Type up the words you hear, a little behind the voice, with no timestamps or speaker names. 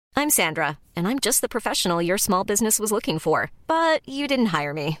I'm Sandra, and I'm just the professional your small business was looking for. But you didn't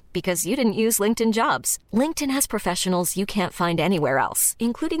hire me because you didn't use LinkedIn Jobs. LinkedIn has professionals you can't find anywhere else,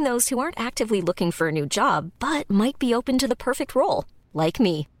 including those who aren't actively looking for a new job, but might be open to the perfect role, like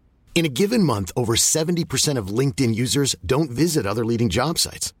me. In a given month, over 70% of LinkedIn users don't visit other leading job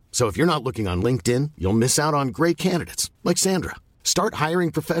sites. So if you're not looking on LinkedIn, you'll miss out on great candidates like Sandra. Start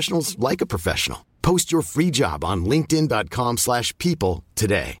hiring professionals like a professional. Post your free job on linkedin.com/people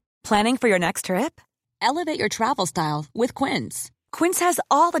today. Planning for your next trip? Elevate your travel style with Quince. Quince has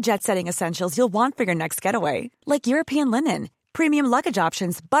all the jet-setting essentials you'll want for your next getaway, like European linen, premium luggage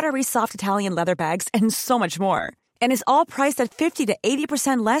options, buttery soft Italian leather bags, and so much more. And is all priced at 50 to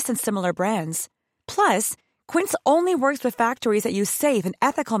 80% less than similar brands. Plus, Quince only works with factories that use safe and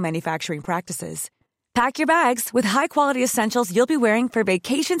ethical manufacturing practices. Pack your bags with high-quality essentials you'll be wearing for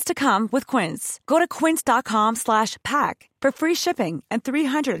vacations to come with Quince. Go to quince.com/pack for free shipping and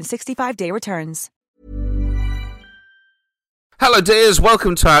 365-day returns. Hello dears,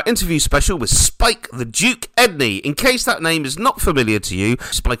 welcome to our interview special with Spike the Duke Edney. In case that name is not familiar to you,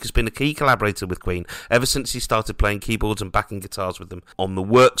 Spike has been a key collaborator with Queen ever since he started playing keyboards and backing guitars with them on the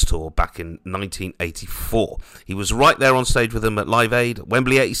Works tour back in 1984. He was right there on stage with them at Live Aid,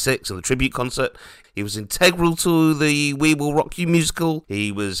 Wembley 86 and the tribute concert. He was integral to the We Will Rock You musical.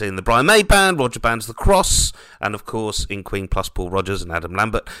 He was in the Brian May Band, Roger Band's The Cross, and of course in Queen plus Paul Rodgers and Adam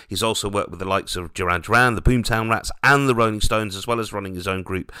Lambert. He's also worked with the likes of Duran Duran, the Boomtown Rats and the Rolling Stones, as well as running his own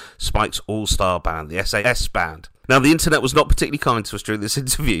group, Spike's All-Star Band, the SAS Band. Now, the internet was not particularly kind to us during this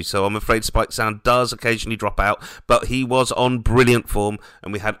interview, so I'm afraid Spike's sound does occasionally drop out, but he was on brilliant form,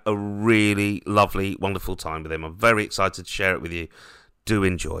 and we had a really lovely, wonderful time with him. I'm very excited to share it with you. Do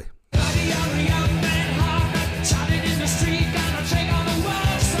enjoy.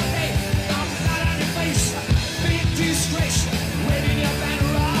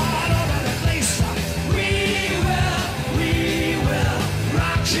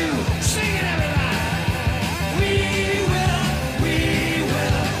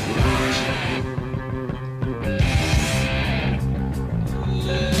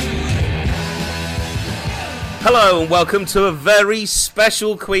 Hello and welcome to a very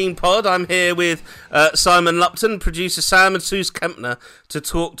special Queen Pod. I'm here with Simon Lupton, producer Sam and Suze Kempner to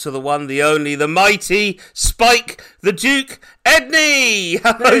talk to the one, the only, the mighty Spike the Duke Edney.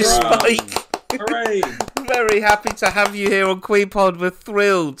 Hello, Spike. Hooray. Very happy to have you here on Queen Pod. We're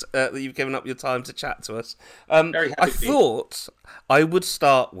thrilled that you've given up your time to chat to us. Very happy I thought I would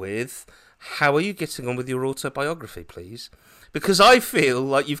start with, how are you getting on with your autobiography, please? Because I feel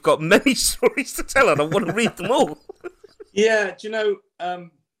like you've got many stories to tell and I want to read them all. Yeah, do you know,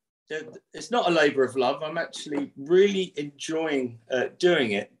 it's not a labour of love. I'm actually really enjoying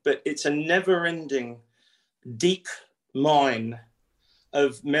doing it, but it's a never-ending, deep mine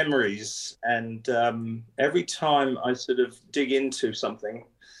of memories. And every time I sort of dig into something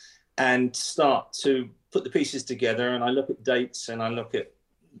and start to put the pieces together, and I look at dates and I look at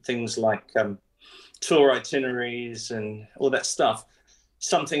things like tour itineraries and all that stuff,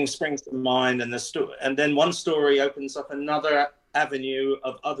 something springs to mind, and then one story opens up another avenue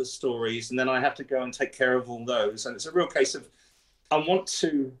of other stories, and then I have to go and take care of all those. And it's a real case of, I want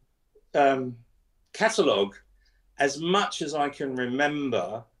to catalogue as much as I can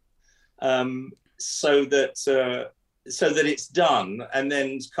remember, so that it's done, and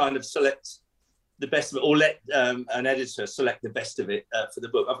then kind of select the best of it, or let an editor select the best of it for the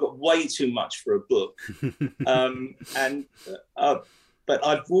book. I've got way too much for a book, but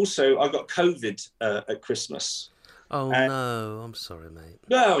I've got COVID at Christmas. Oh no, I'm sorry, mate.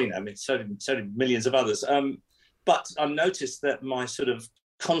 Well, you know, I mean, so did millions of others. But I noticed that my sort of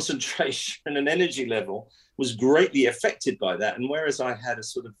concentration and energy level was greatly affected by that. And whereas I had a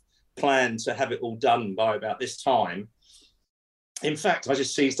sort of plan to have it all done by about this time, in fact, I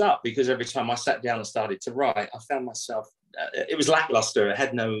just seized up, because every time I sat down and started to write, I found myself, it was lackluster. It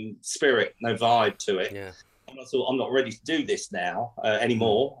had no spirit, no vibe to it. Yeah. And I thought, I'm not ready to do this now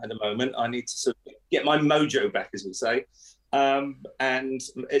anymore at the moment. I need to sort of get my mojo back, as we say. And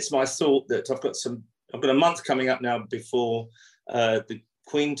it's my thought that I've got a month coming up now before the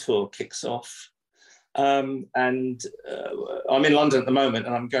Queen tour kicks off. And I'm in London at the moment,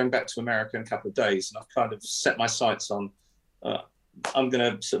 and I'm going back to America in a couple of days. And I've kind of set my sights on, I'm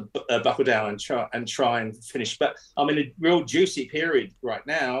going to sort of buckle down and try and finish. But I'm in a real juicy period right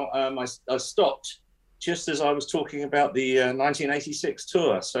now. I stopped just as I was talking about the 1986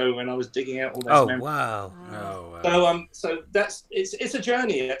 tour. So when I was digging out all those memories. Wow. Oh, wow. So that's it's a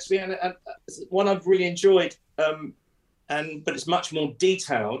journey actually, and it's one I've really enjoyed. But it's much more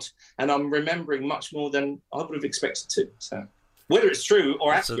detailed, and I'm remembering much more than I would have expected to. So. Whether it's true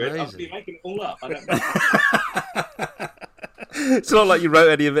or That's accurate, amazing. I'll be making it all up. I don't know. It's not like you wrote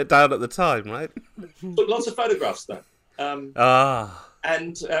any of it down at the time, right? Took lots of photographs, though.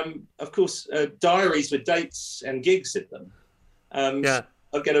 And, of course, diaries with dates and gigs in them.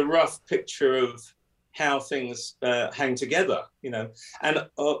 I'll get a rough picture of how things hang together, And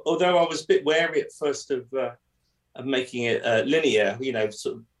although I was a bit wary at first of making it linear,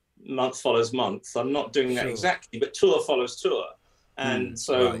 sort of month follows month, I'm not doing that exactly, but tour follows tour. And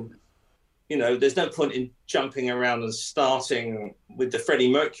there's no point in jumping around and starting with the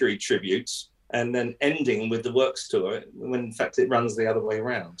Freddie Mercury tributes and then ending with the Works tour, when in fact it runs the other way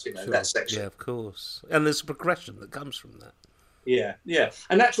around, that section. Yeah, of course. And there's a progression that comes from that. Yeah.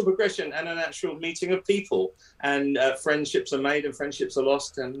 A natural progression and a natural meeting of people, and friendships are made and friendships are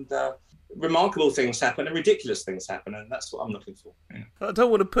lost, and remarkable things happen and ridiculous things happen, and that's what I'm looking for. Yeah. I don't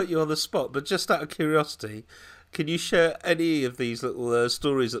want to put you on the spot, but just out of curiosity, can you share any of these little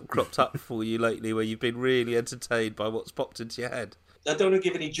stories that cropped up for you lately where you've been really entertained by what's popped into your head? I don't want to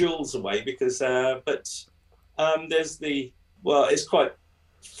give any jewels away because, there's it's quite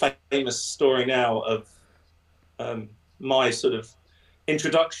famous story now of my sort of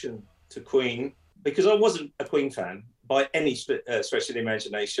introduction to Queen, because I wasn't a Queen fan by any stretch of the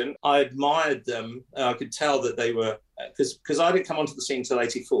imagination. I admired them. I could tell that they were, because I didn't come onto the scene until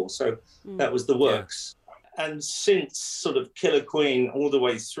 '84, so that was the Works. Yeah. And since sort of Killer Queen all the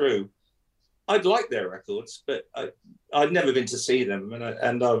way through, I'd like their records, but I'd never been to see them.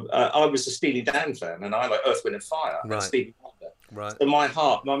 And I was a Steely Dan fan, and I like Earth, Wind and Fire and Stevie Wonder. Right. So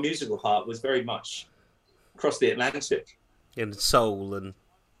my musical heart was very much across the Atlantic. In soul and...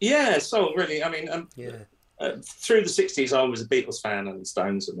 Yeah, soul, really. I mean, through the 60s, I was a Beatles fan and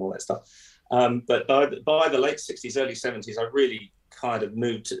Stones and all that stuff. But by the late 60s, early 70s, I really kind of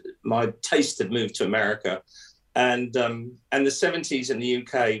my taste had moved to America. And the 70s in the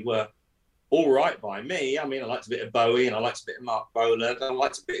UK were all right by me. I mean, I liked a bit of Bowie and I liked a bit of Mark Bolan and I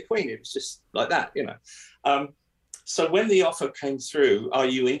liked a bit of Queen. It was just like that, So when the offer came through, are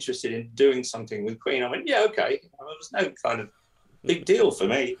you interested in doing something with Queen? I went, yeah, okay. It was no kind of big deal for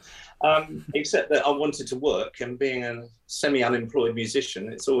me, except that I wanted to work, and being a semi-unemployed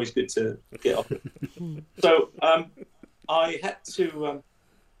musician, it's always good to get off. So I had to,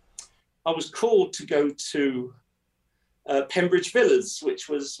 I was called to go to Pembridge Villas, which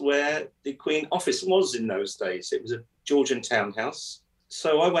was where the Queen office was in those days. It was a Georgian townhouse.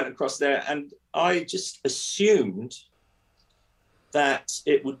 So I went across there and I just assumed that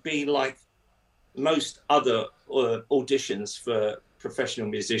it would be like most other auditions for professional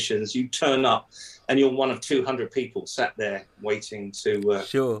musicians. You turn up and you're one of 200 people sat there waiting to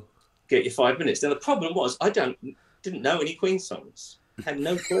get your 5 minutes. Now, the problem was I didn't know any Queen songs. Had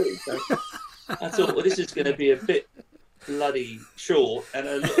no clue. So I thought, well, this is going to be a bit bloody short and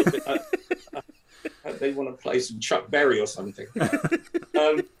a little bit... I hope they want to play some Chuck Berry or something.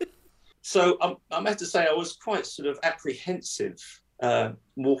 So I have to say I was quite sort of apprehensive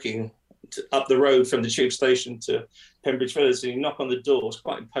walking up the road from the tube station to Pembridge Villas, and you knock on the door. It's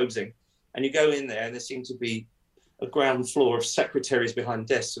quite imposing. And you go in there and there seemed to be a ground floor of secretaries behind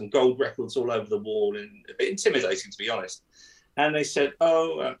desks and gold records all over the wall, and a bit intimidating, to be honest. And they said,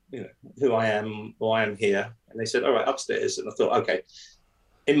 who I am, why I'm here. And they said, all right, upstairs. And I thought, okay.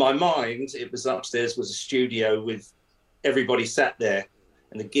 In my mind, it was upstairs was a studio with everybody sat there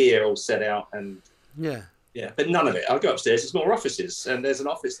and the gear all set out. And but none of it. I go upstairs, there's more offices, and there's an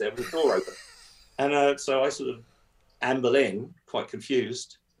office there with a door open. And so I sort of amble in, quite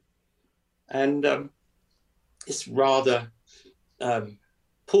confused. And this rather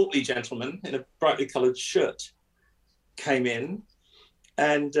portly gentleman in a brightly coloured shirt came in,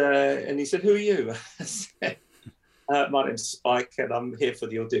 and he said, "Who are you?" I said, my name's Spike, and I'm here for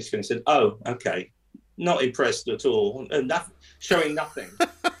the audition. He said, "Oh, okay." Not impressed at all, showing nothing.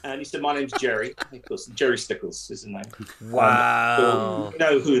 And he said, "My name's Jerry." Of course, Jerry Stickles is his name. Wow. So you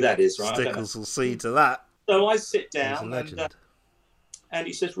know who that is, right? Stickles will see to that. So I sit down, and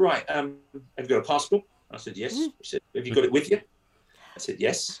he says, "Right, have you got a passport?" I said, "Yes." He said, "Have you got it with you?" I said,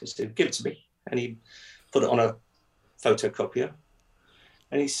 "Yes." He said, "Give it to me." And he put it on a photocopier.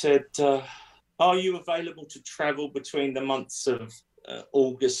 And he said, "Are you available to travel between the months of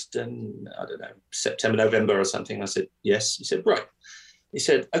August and, I don't know, September, November or something?" I said, "Yes." He said, "Right." He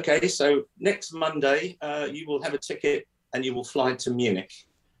said, "Okay, so next Monday you will have a ticket and you will fly to Munich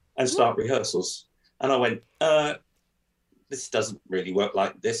and start rehearsals." And I went, "This doesn't really work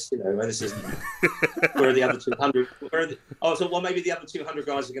like this, this isn't, where are the other 200? I thought, well, maybe the other 200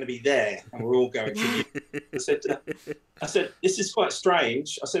 guys are going to be there and we're all going to Munich." I said, "This is quite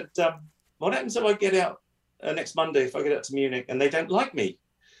strange." I said, "What happens if I get out next Monday if I get up to Munich and they don't like me.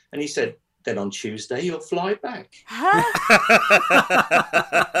 And he said, then on Tuesday you'll fly back.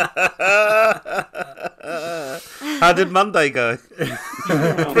 How did Monday go?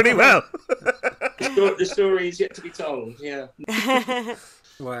 Pretty well. The story is yet to be told. Yeah.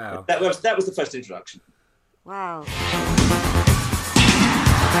 Wow. That was the first introduction. Wow. We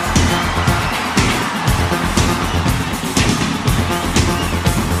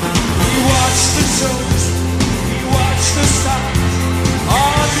watch the shows, we watch the stars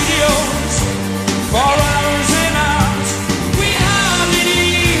on videos for hours and hours. We hardly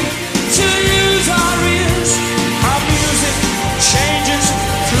need to use our ears. Our music changes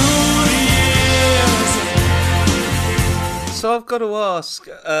through the years. So I've got to ask,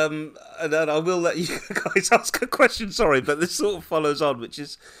 and I will let you guys ask a question, sorry, but this sort of follows on, which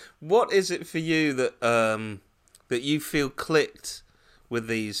is, what is it for you that that you feel clicked with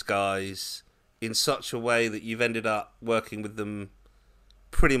these guys in such a way that you've ended up working with them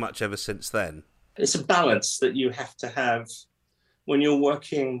pretty much ever since then? It's a balance that you have to have when you're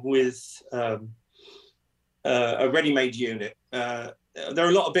working with a ready-made unit. There are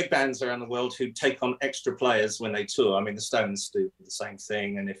a lot of big bands around the world who take on extra players when they tour. I mean, the Stones do the same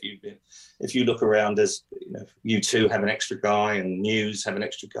thing, and if you look around, as you know, U2 have an extra guy, and Muse have an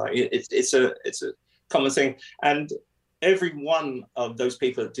extra guy. It's a common thing, and every one of those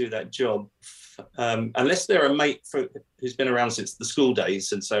people that do that job, unless they're a mate who's been around since the school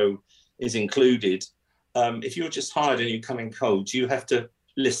days and so is included, if you're just hired and you come in cold, you have to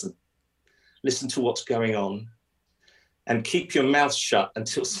listen to what's going on and keep your mouth shut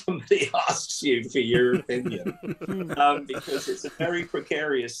until somebody asks you for your opinion. Because it's a very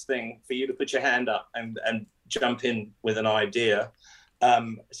precarious thing for you to put your hand up and jump in with an idea,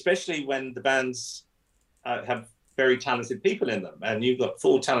 especially when the bands have very talented people in them, and you've got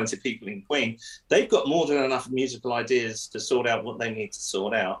 4 talented people in Queen. They've got more than enough musical ideas to sort out what they need to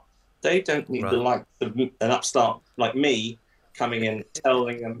sort out. They don't need the likes of an upstart like me coming in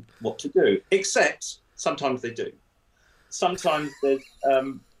telling them what to do, except sometimes they do. Sometimes there's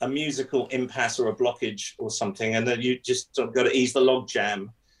a musical impasse or a blockage or something, and then you just sort of got to ease the log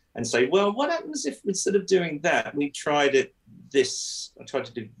jam and say, well, what happens if instead of doing that, we tried to do this or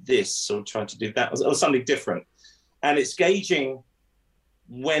tried to do that or something different? And it's gauging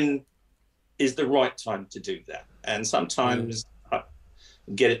when is the right time to do that. And sometimes I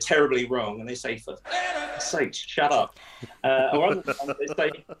get it terribly wrong, and they say, for God's sake, shut up. Or other times they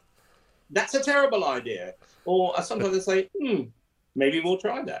say, that's a terrible idea. Or sometimes they say, maybe we'll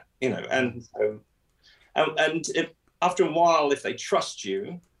try that. You know, and so, and if, after a while, if they trust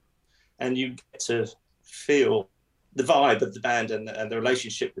you, and you get to feel the vibe of the band and the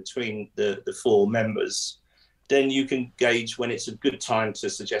relationship between the 4 members, then you can gauge when it's a good time to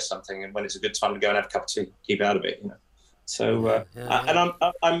suggest something and when it's a good time to go and have a cup of tea, keep out of it, you know. So, and I'm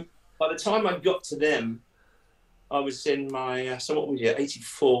by the time I got to them, I was in my, so what was it,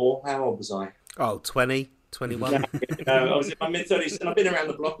 84? How old was I? Oh, 20, 21. I was in my mid-30s, and I've been around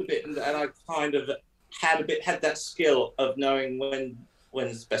the block a bit, and I kind of had that skill of knowing when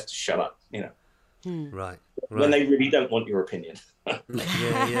it's best to shut up, you know. Right. When they really don't want your opinion.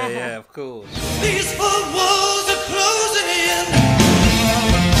 yeah, of course. These 4 walls are closing in.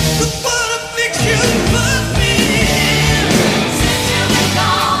 Look what a fix you put me in. Since you've been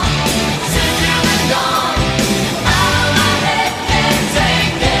gone, out of my head can't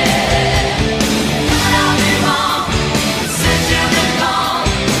take it. I'll be wrong. Since you've been gone,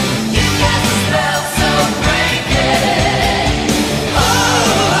 you cast a spell, so break it.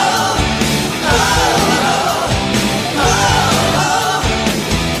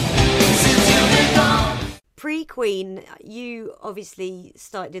 Pre-Queen, you obviously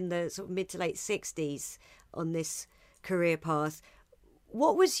started in the sort of mid to late 60s on this career path.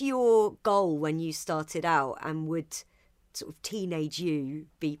 What was your goal when you started out, and would sort of teenage you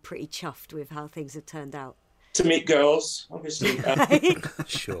be pretty chuffed with how things have turned out? To meet girls, obviously.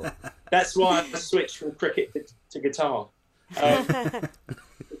 Sure. That's why I switched from cricket to guitar.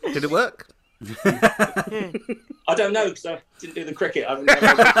 Did it work? I don't know, because I didn't do the cricket.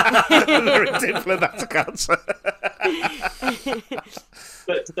 Very diplomatic answer.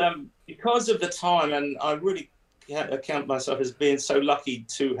 But because of the time, and I really count myself as being so lucky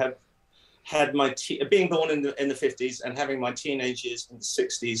to have had my being born in the 50s and having my teenage years in the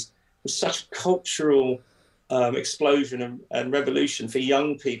 60s was such a cultural explosion and revolution for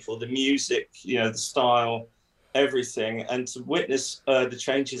young people. The music, you know, the style, everything, and to witness the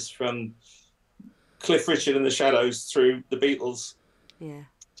changes from Cliff Richard and the Shadows through the Beatles,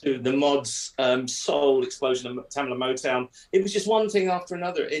 to the Mods, soul explosion of Tamla Motown. It was just one thing after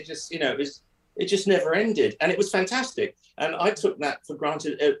another. It just, you know, it was it just never ended, and it was fantastic. And I took that for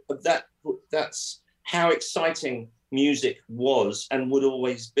granted. That's how exciting music was and would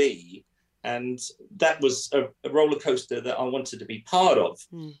always be, and that was a roller coaster that I wanted to be part of.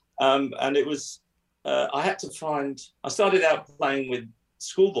 And it was I started out playing with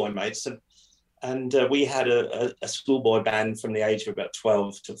schoolboy mates, and we had a schoolboy band from the age of about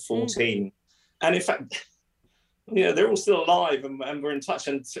 12 to 14. And in fact, they're all still alive, and we're in touch.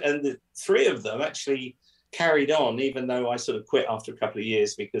 And the three of them actually carried on, even though I sort of quit after a couple of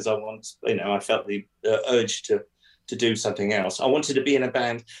years because I felt the urge to do something else. I wanted to be in a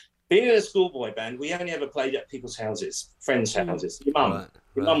band. Being in a schoolboy band, we only ever played at people's houses, friends' houses. Your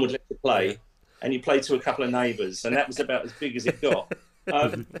mum would let you play, and you played to a couple of neighbours, and that was about as big as it got.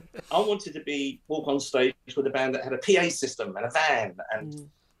 I wanted to walk on stage with a band that had a PA system and a van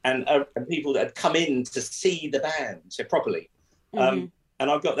and people that had come in to see the band properly. And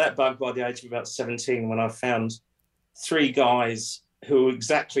I got that bug by the age of about 17 when I found three guys who were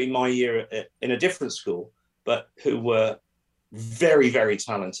exactly my year in a different school, but who were very, very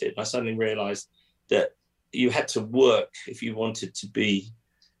talented. I suddenly realised that you had to work if you wanted to be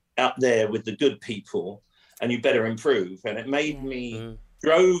out there with the good people, and you better improve. And it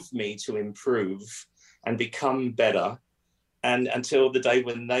drove me to improve and become better. And until the day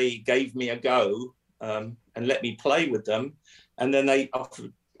when they gave me a go and let me play with them. And then they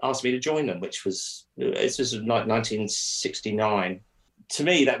asked me to join them, this was like 1969. To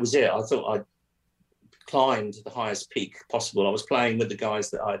me, that was it. I thought I'd climbed the highest peak possible. I was playing with the guys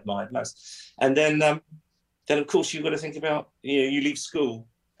that I admired most. And then of course, you've got to think about, you leave school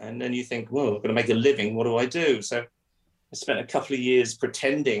and then you think, well, I'm going to make a living. What do I do? So I spent a couple of years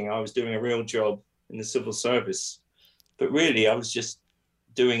pretending I was doing a real job in the civil service. But really, I was just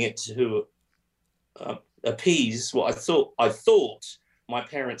doing it to appease what I thought my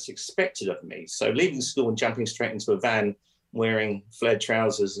parents expected of me. So leaving school and jumping straight into a van, wearing flared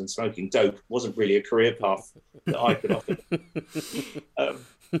trousers and smoking dope wasn't really a career path that I could offer.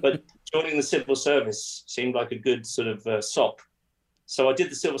 But joining the civil service seemed like a good sort of sop. So I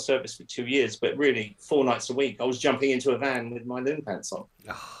did the civil service for 2 years, but really 4 nights a week I was jumping into a van with my loon pants on.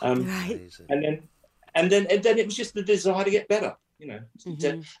 And then it was just the desire to get better,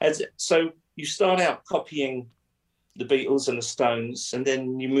 So you start out copying the Beatles and the Stones, and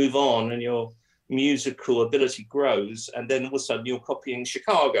then you move on and your musical ability grows, and then all of a sudden you're copying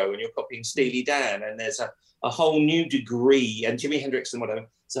Chicago and you're copying Steely Dan, and there's a whole new degree, and Jimi Hendrix and whatever.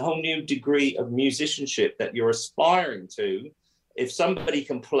 It's a whole new degree of musicianship that you're aspiring to. If somebody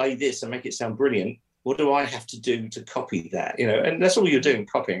can play this and make it sound brilliant, what do I have to do to copy that? And that's all you're doing,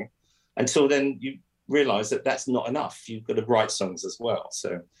 copying, until then you realize that that's not enough. You've got to write songs as well.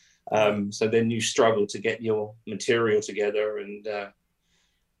 So then you struggle to get your material together, and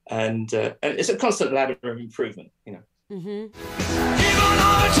it's a constant ladder of improvement, Looking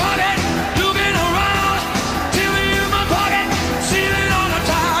around, TV in my pocket, ceiling on the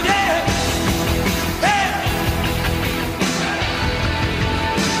top, yeah.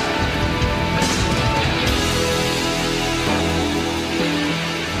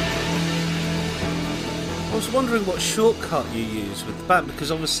 I was wondering what shortcut you use with the band,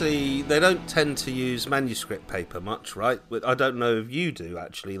 because obviously they don't tend to use manuscript paper much, right? I don't know if you do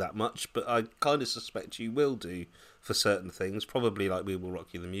actually that much, but I kind of suspect you will do for certain things, probably like We Will Rock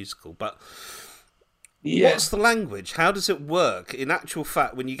You the musical. But what's the language? How does it work? In actual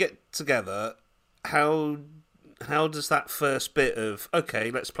fact, when you get together, how does that first bit of, okay,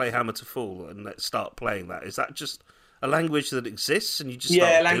 let's play Hammer to Fall and let's start playing that? Is that just a language that exists and you just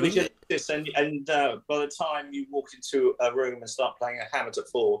start language doing it? exists, and by the time you walk into a room and start playing a Hammer to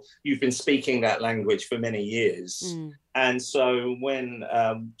Fall, you've been speaking that language for many years. And so when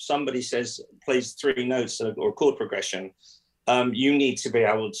somebody plays 3 notes or a chord progression, you need to be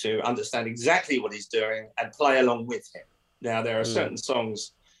able to understand exactly what he's doing and play along with him. Now, there are certain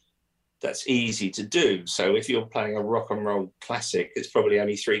songs that's easy to do. So if you're playing a rock and roll classic, it's probably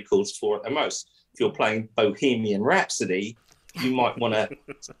only 3 chords, 4 at the most. If you're playing Bohemian Rhapsody, you might want to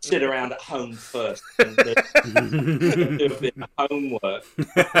sit around at home first and do a bit of homework.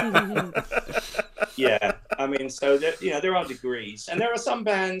 So there are degrees, and there are some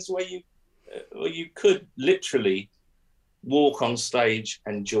bands where you could literally walk on stage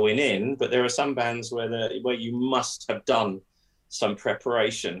and join in, but there are some bands where you must have done some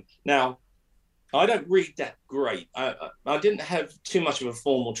preparation. Now, I don't read that great. I didn't have too much of a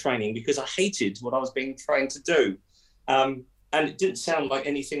formal training because I hated what I was being trained to do. And it didn't sound like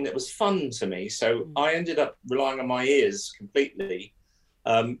anything that was fun to me. So I ended up relying on my ears completely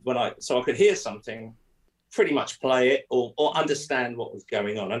so I could hear something pretty much play it or understand what was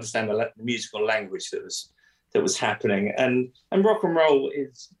going on, understand the musical language that was happening. And rock and roll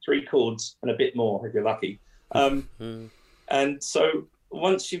is 3 chords and a bit more if you're lucky. And so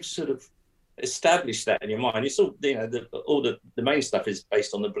once you've sort of established that in your mind, it's all, you know, all the main stuff is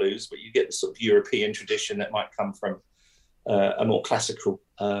based on the blues, but you get the sort of European tradition that might come from a more classical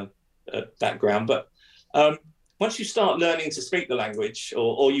background. But once you start learning to speak the language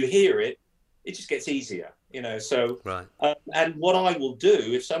or you hear it, it just gets easier, you know. So, right. And what I will do,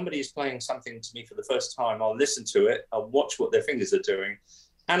 if somebody is playing something to me for the first time, I'll listen to it, I'll watch what their fingers are doing,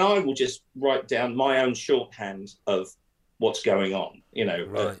 and I will just write down my own shorthand of what's going on, you know.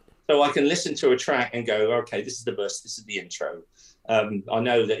 Right. So I can listen to a track and go, okay, this is the verse, this is the intro. I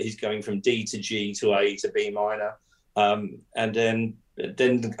know that he's going from D to G to A to B minor. And then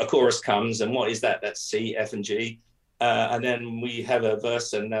a chorus comes, and what is that? That's C, F, and G. And then we have a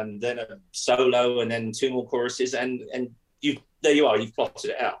verse, and then a solo, and then 2 more choruses, and there you are, you've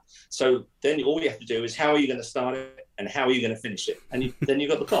plotted it out. So then all you have to do is, how are you going to start it, and how are you going to finish it? And then you've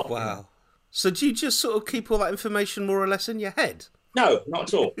got the plot. Wow. So do you just sort of keep all that information more or less in your head? No, not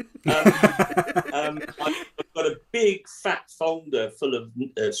at all. I've got a big fat folder full of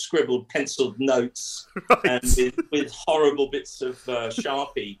scribbled, penciled notes, Right. and with horrible bits of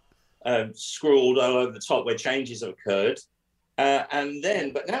Sharpie scrawled all over the top where changes have occurred.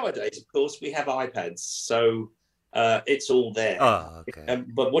 But nowadays, of course, we have iPads, so it's all there. Oh, okay.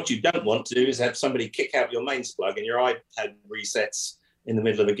 But what you don't want to do is have somebody kick out your mains plug and your iPad resets in the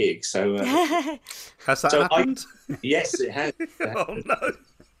middle of a gig. So has that happened? Yes, it has. Oh no.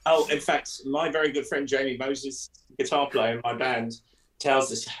 Oh, in fact, my very good friend Jamie Moses, guitar player in my band, tells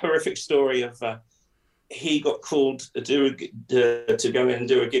this horrific story of he got called to go in and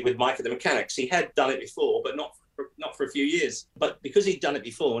do a gig with Mike at the Mechanics. He had done it before, but not for a few years. But because he'd done it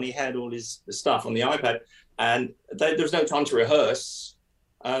before and he had all the stuff on the iPad, and there was no time to rehearse,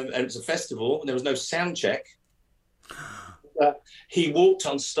 and it was a festival, and there was no sound check. He walked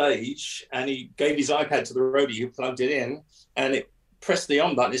on stage and he gave his iPad to the roadie who plugged it in, and it pressed the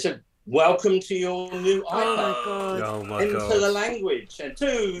on button. It said, "Welcome to your new iPad." Oh my into God. the language, and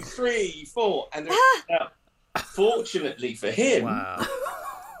 2, 3, 4, and fortunately for him, Wow.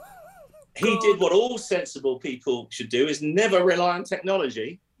 he did what all sensible people should do: is never rely on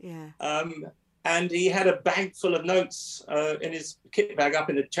technology. Yeah. And he had a bag full of notes in his kit bag up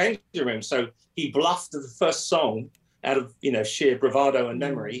in the changing room, so he bluffed the first song out of, you know, sheer bravado and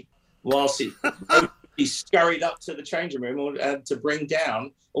memory, whilst he scurried up to the changing room to bring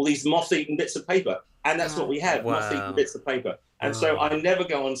down all these moth-eaten bits of paper. And that's what we had, moth-eaten bits of paper. And so I never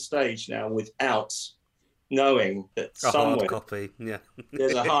go on stage now without knowing that somewhere hard copy. Yeah.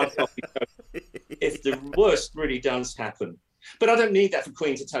 there's a hard copy. If the worst really does happen. But I don't need that for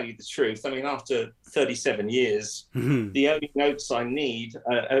Queen, to tell you the truth. I mean, after 37 years, the only notes I need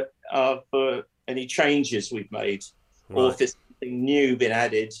are for any changes we've made. Right. Or if there's something new been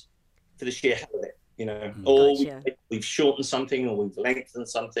added for the sheer hell of it, you know, or we've shortened something, or we've lengthened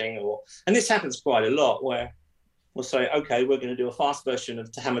something, and this happens quite a lot, where we'll say, okay, we're going to do a fast version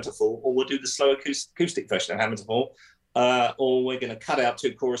of To Hammer to Fall, or we'll do the slow acoustic version of Hammer to Fall, or we're going to cut out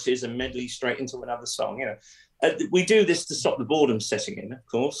 2 choruses and medley straight into another song. You know, we do this to stop the boredom setting in, of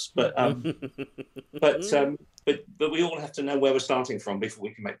course, but we all have to know where we're starting from before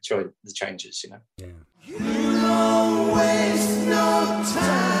we can make the changes. You know. Yeah. You don't waste no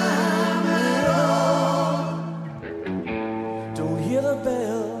time at all. Don't hear the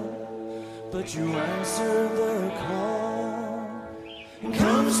bell, but you answer the call. It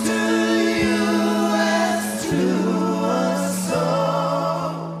comes to you as to us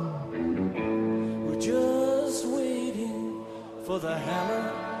all. We're just waiting for the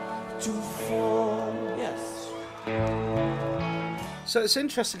hammer to fall. Yes. So it's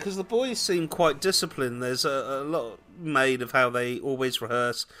interesting because the boys seem quite disciplined. There's a lot made of how they always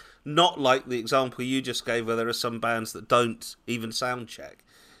rehearse, not like the example you just gave where there are some bands that don't even sound check.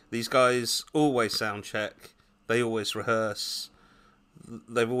 These guys always sound check, they always rehearse,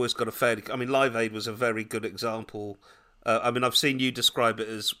 they've always got a fairly... I mean, Live Aid was a very good example. I mean, I've seen you describe it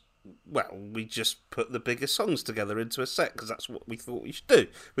as, well, we just put the biggest songs together into a set because that's what we thought we should do,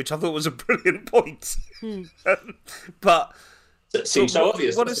 which I thought was a brilliant point. But... Seems so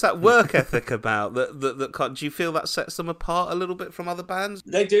obvious. What is that work ethic about? That do you feel that sets them apart a little bit from other bands?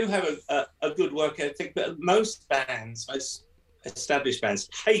 They do have a good work ethic, but most bands, most established bands,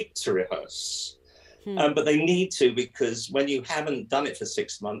 hate to rehearse. But they need to, because when you haven't done it for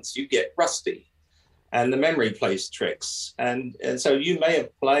 6 months, you get rusty, and the memory plays tricks. And so you may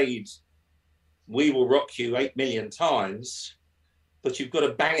have played "We Will Rock You" 8 million times, but you've got to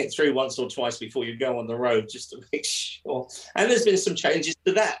bang it through once or twice before you go on the road, just to make sure. And there's been some changes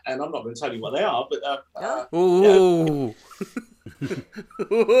to that, and I'm not going to tell you what they are, but Ooh.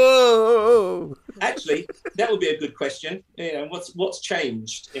 actually, that would be a good question. You know, what's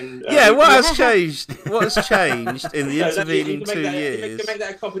changed in? What has changed? What has changed in the So intervening 2 you years can make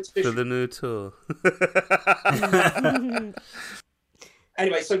that a competition for the new tour?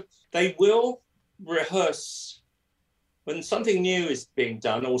 Anyway, so they will rehearse when something new is being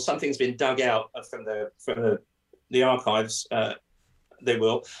done or something's been dug out from the archives. They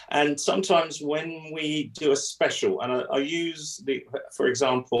will, and sometimes when we do a special, and I use for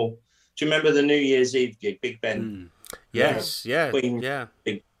example, do you remember the New Year's Eve gig, Big Ben? Yes, Queen,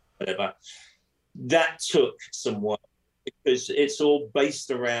 Big whatever. That took some work because it's all based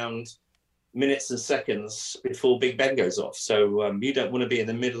around minutes and seconds before Big Ben goes off. So you don't want to be in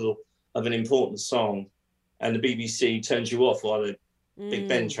the middle of an important song and the BBC turns you off while the Big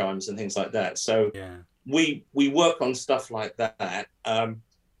Ben chimes and things like that. So we work on stuff like that.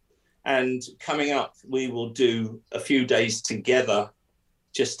 And coming up, we will do a few days together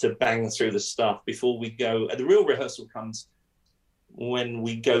just to bang through the stuff before we go. And the real rehearsal comes when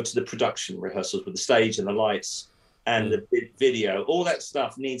we go to the production rehearsals with the stage and the lights and the video. All that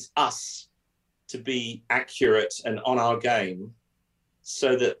stuff needs us to be accurate and on our game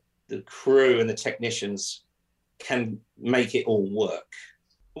so that the crew and the technicians can make it all work.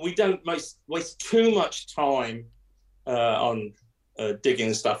 We don't waste too much time on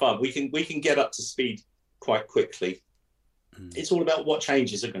digging stuff up. We can get up to speed quite quickly. It's all about what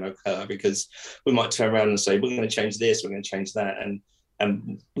changes are going to occur, because we might turn around and say, we're going to change this, we're going to change that.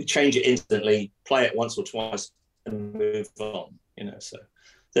 And we change it instantly, play it once or twice and move on, you know. So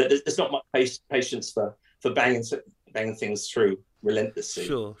there's not much patience for banging things through relentlessly.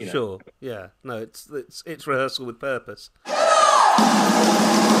 Sure, you know? sure. Yeah. No, it's rehearsal with purpose.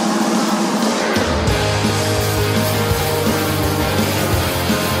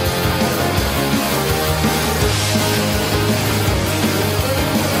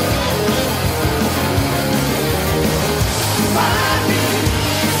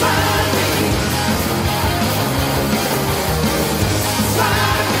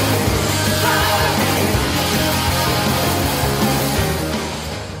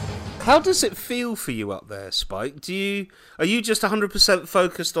 How does it feel for you up there, Spike? Are you just 100%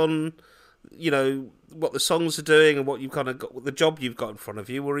 focused on, you know, what the songs are doing and what you've kind of got, the job you've got in front of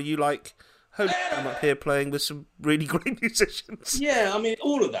you, or are you like, holy, I'm up here playing with some really great musicians? Yeah, I mean,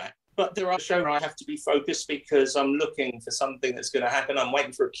 all of that. But there are shows where I have to be focused because I'm looking for something that's going to happen. I'm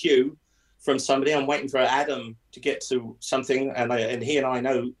waiting for a cue from somebody. I'm waiting for Adam to get to something, and he and I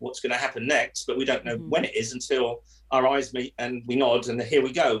know what's going to happen next, but we don't know when it is until our eyes meet and we nod, and here we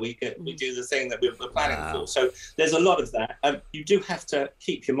go. We do the thing that we're planning for. So there's a lot of that. You do have to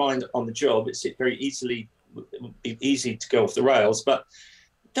keep your mind on the job. It would be easy to go off the rails, but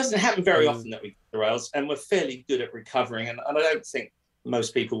it doesn't happen very often that we go off the rails, and we're fairly good at recovering. And I don't think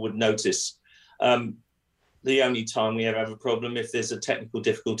most people would notice. The only time we ever have a problem if there's a technical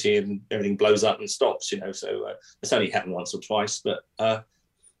difficulty and everything blows up and stops, you know. So it's only happened once or twice, but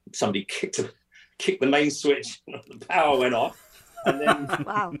somebody kicked the main switch, the power went off, and then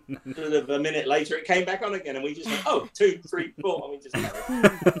sort of a minute later it came back on again, and we just went, 2, 3, 4,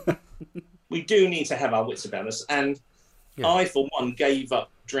 and we do need to have our wits about us. And I, for one, gave up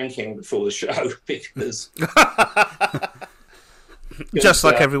drinking before the show because just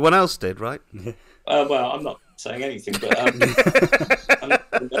like everyone else did, right? Well, I'm not saying anything, but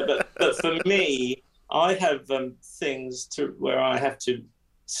but for me, I have things where I have to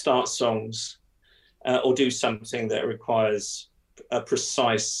start songs or do something that requires a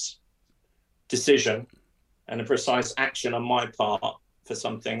precise decision and a precise action on my part for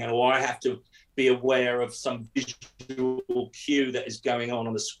something, or I have to be aware of some visual cue that is going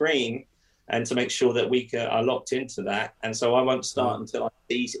on the screen, and to make sure that we are locked into that. And so I won't start until I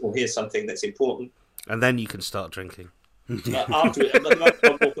see or hear something that's important. And then you can start drinking. Actually,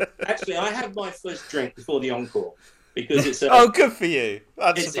 I have my first drink before the encore because it's good for you.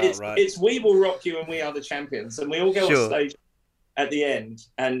 That's about right. It's We Will Rock You and We Are the Champions, and we all go on stage at the end,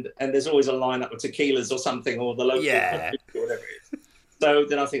 and there's always a lineup of tequilas or something, or the local or whatever it is. So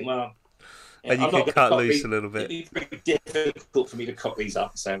then I think, well, and you can cut loose a little bit. It'd be very difficult for me to cock these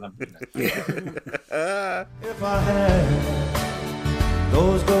up. So, If I had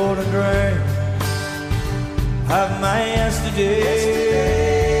those golden rings, have my yesterday,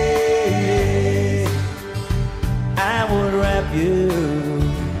 I would wrap you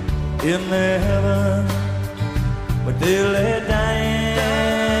in their heaven, but they lay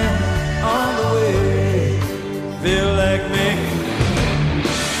dying on the way. Feel like me.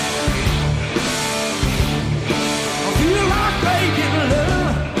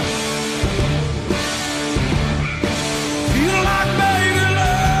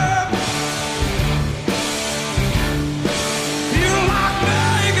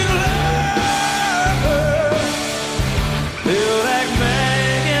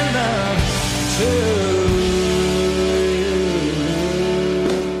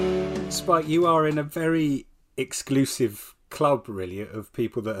 Spike, you are in a very exclusive club, really, of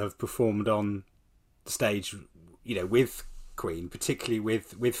people that have performed on the stage, with Queen, particularly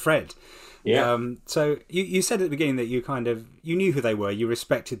with Fred. Yeah. So you said at the beginning that you knew who they were, you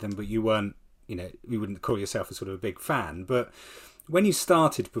respected them, but you weren't, you wouldn't call yourself a sort of a big fan. But when you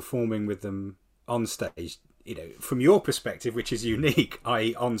started performing with them on stage, from your perspective, which is unique,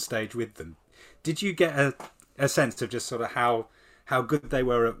 i.e. on stage with them, did you get a sense of just sort of how good they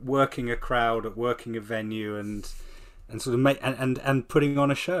were at working a crowd, at working a venue, and sort of and putting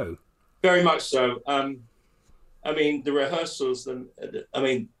on a show? Very much so. The rehearsals,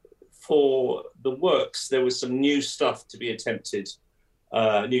 for the works, there was some new stuff to be attempted,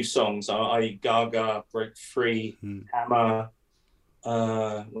 new songs, i.e. Gaga, Break Free, Hammer,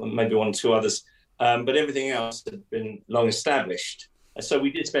 maybe one or two others. But everything else had been long established. So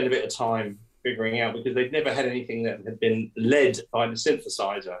we did spend a bit of time figuring out, because they'd never had anything that had been led by the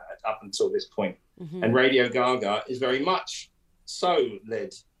synthesizer up until this point. Mm-hmm. And Radio Gaga is very much so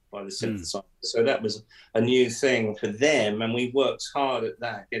led by the synthesizer. So that was a new thing for them, and we worked hard at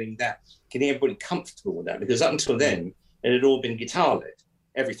that, getting everybody comfortable with that, because up until then it had all been guitar led.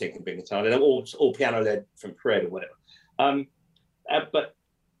 Everything had been guitar led, all piano led from Fred or whatever. But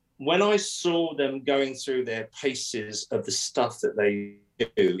when I saw them going through their paces of the stuff that they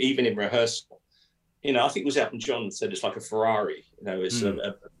do, even in rehearsal, I think it was Elton John said it's like a Ferrari. It's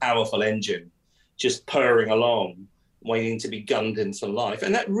a powerful engine just purring along, waiting to be gunned into life.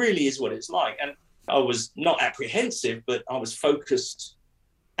 And that really is what it's like. And I was not apprehensive, but I was focused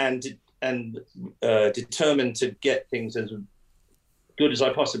and determined to get things as good as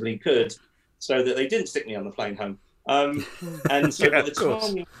I possibly could, so that they didn't stick me on the plane home. And so by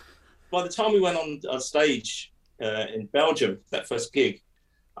the time we went on stage in Belgium, that first gig,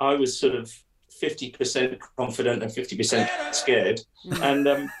 I was sort of 50% confident and 50% scared.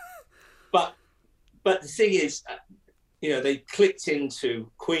 And but the thing is, they clicked into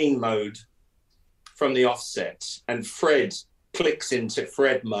Queen mode from the offset, and Fred clicks into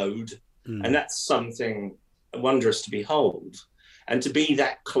Fred mode, and that's something wondrous to behold. And to be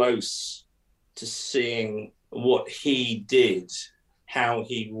that close to seeing what he did, how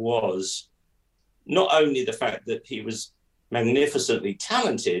he was, not only the fact that he was magnificently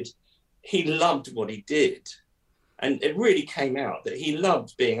talented, he loved what he did. And it really came out that he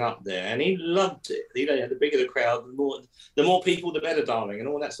loved being up there, and he loved it. The bigger the crowd, the more people, the better, darling, and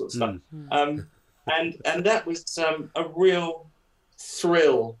all that sort of stuff. And that was a real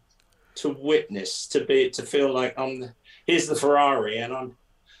thrill to witness, to feel like here's the Ferrari, and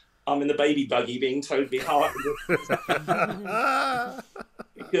I'm in the baby buggy being towed behind.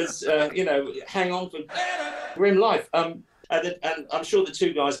 Because hang on for grim life. And I'm sure the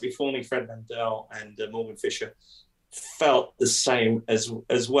two guys before me, Fred Mandel and Morgan Fisher, felt the same as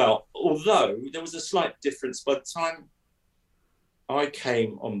well. Although there was a slight difference by the time I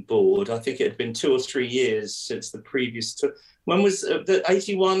came on board. I think it had been 2 or 3 years since the previous tour. When was the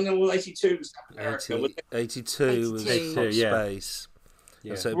 81 or 82 was America? 82 was Hot Space.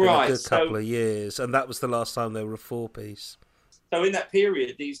 Yeah. So it'd been a good couple of years, and that was the last time they were a 4-piece. So in that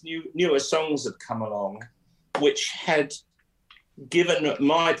period, these newer songs had come along, which had given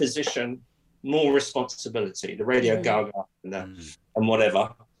my position more responsibility, the Radio Gaga and whatever.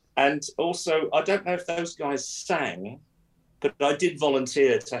 And also, I don't know if those guys sang, but I did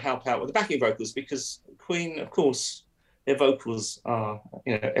volunteer to help out with the backing vocals, because Queen, of course, their vocals are,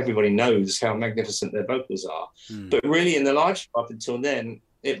 everybody knows how magnificent their vocals are. But really in the live show up until then,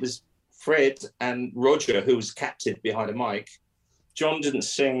 it was Fred and Roger who was captive behind a mic. John didn't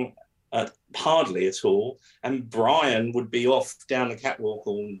sing hardly at all, and Brian would be off down the catwalk,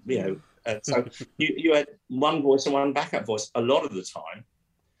 or so you had one voice and one backup voice a lot of the time.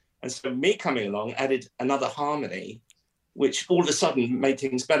 And so me coming along added another harmony, which all of a sudden made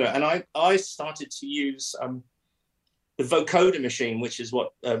things better. And I started to use the vocoder machine, which is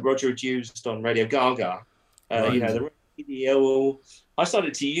what Roger had used on Radio Gaga. The radio. I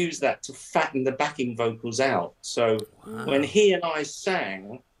started to use that to fatten the backing vocals out. So when he and I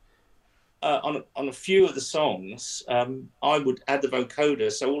sang on a few of the songs, I would add the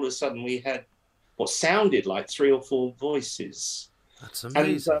vocoder. So all of a sudden we had what sounded like 3 or 4 voices. That's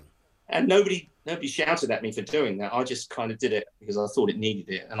amazing. And nobody shouted at me for doing that. I just kind of did it because I thought it needed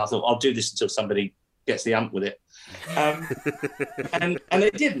it. And I thought, I'll do this until somebody gets the ump with it. And they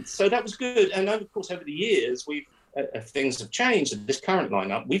didn't. So that was good. And of course, over the years, things have changed. In this current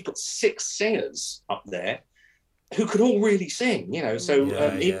lineup, we've got 6 singers up there who could all really sing, So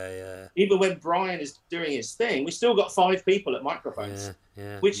even when Brian is doing his thing, we still got 5 people at microphones,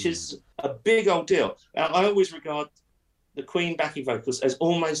 which is a big old deal. I always regard the Queen backing vocals as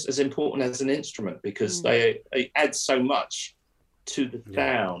almost as important as an instrument because they add so much to the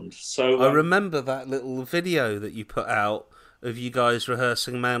sound. So I remember that little video that you put out of you guys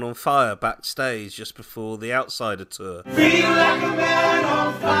rehearsing Man on Fire backstage just before the Outsider tour. Feel like a man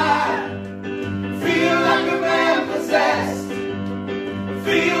on fire. Feel like a man possessed.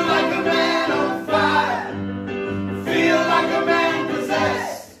 Feel like a man on fire. Feel like a man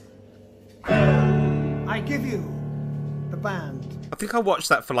possessed. I give you the band. I think I watched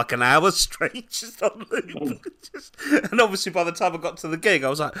that for like an hour straight, just on loop. And obviously by the time I got to the gig, I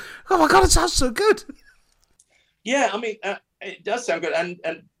was like, oh my God, it sounds so good. Yeah, I mean, it does sound good. And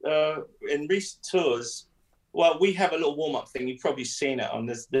in recent tours, well, we have a little warm-up thing. You've probably seen it on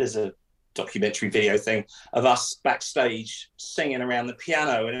there's a documentary video thing of us backstage singing around the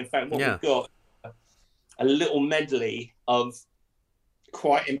piano. And in fact, what we've got a little medley of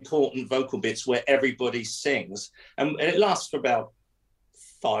quite important vocal bits where everybody sings. And it lasts for about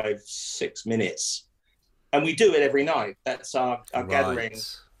 5-6 minutes. And we do it every night. That's our gathering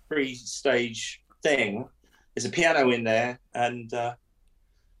pre-stage thing. There's a piano in there, and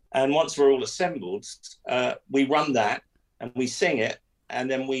once we're all assembled, we run that and we sing it, and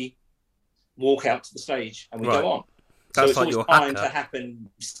then we walk out to the stage and we go on. That's so like it's your all timed hacker. to happen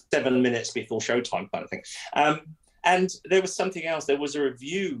 7 minutes before showtime, kind of thing. And there was something else. There was a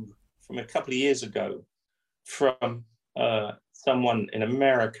review from a couple of years ago from someone in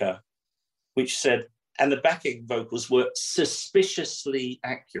America, which said, and the backing vocals were suspiciously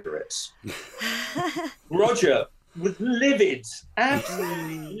accurate. Roger was livid,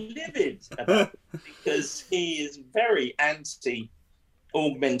 absolutely livid about it, because he is very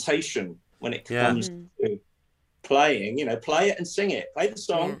anti-augmentation when it comes to playing. You know, play it and sing it. Play the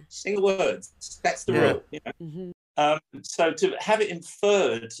song, sing the words. That's the rule. You know? So to have it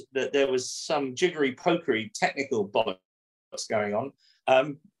inferred that there was some jiggery-pokery technical bollocks going on,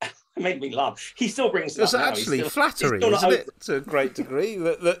 it made me laugh. He still brings it up. It's now. actually flattering, not isn't over it, to a great degree,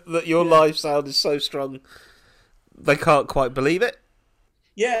 that your live sound is so strong they can't quite believe it?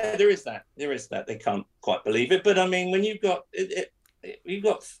 Yeah, there is that. They can't quite believe it. But I mean, when you've got you've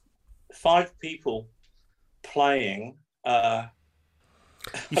got 5 people playing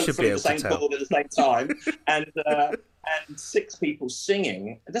you should be able the same to tell. chord at the same time, and 6 people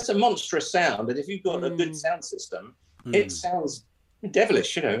singing, that's a monstrous sound. And if you've got a good sound system, it sounds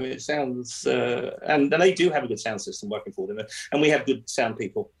devilish, you know. It sounds, and they do have a good sound system working for them, and we have good sound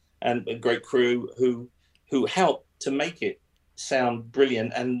people and a great crew who help to make it sound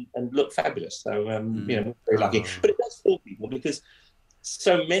brilliant and look fabulous. So you know, we're very lucky. But it does fool people because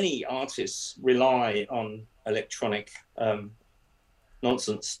so many artists rely on electronic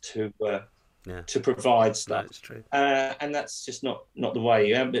nonsense to provide stuff. That's true. And that's just not the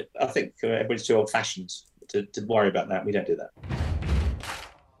way. But I think everybody's too old-fashioned to worry about that. We don't do that.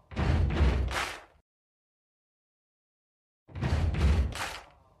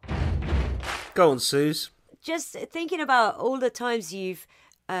 Go on, Suze. Just thinking about all the times you've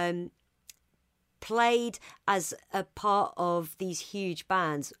played as a part of these huge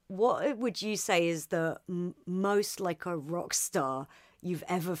bands, what would you say is the most like a rock star you've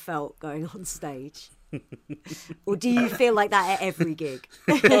ever felt going on stage? Or do you feel like that at every gig?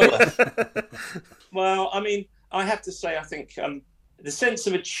 Well, I mean, I have to say, I think the sense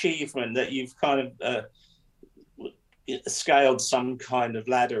of achievement that you've kind of scaled some kind of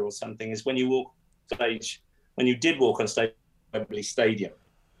ladder or something is when you walk on stage, when you did walk on stage at Wembley Stadium.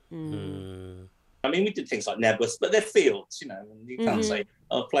 I mean, we did things like Nebworth, but they're fields, you know, and you can't say,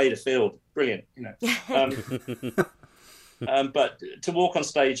 "Oh, played a field, brilliant," you know. But to walk on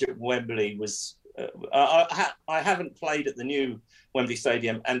stage at Wembley was, I haven't played at the new Wembley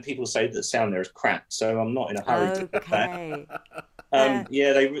Stadium, and people say that the sound there is crap, so I'm not in a hurry to get that.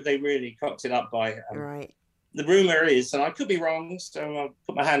 Yeah, they really cocked it up by. Right. The rumour is, and I could be wrong, so I'll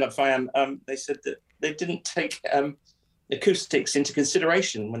put my hand up if I am. They said that they didn't take acoustics into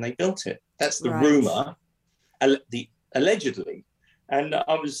consideration when they built it. That's the rumour, allegedly. And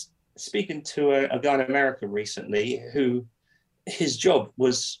I was speaking to a guy in America recently who his job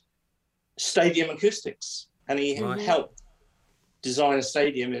was stadium acoustics, and he helped design a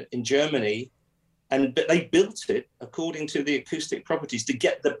stadium in Germany, but they built it according to the acoustic properties to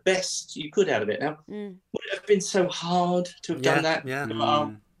get the best you could out of it. Now, would it have been so hard to have done that in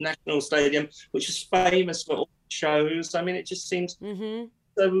our national stadium, which is famous for all shows? I mean, it just seems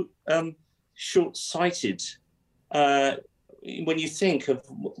so short-sighted when you think of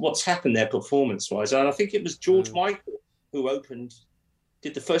what's happened there performance-wise. And I think it was George Michael who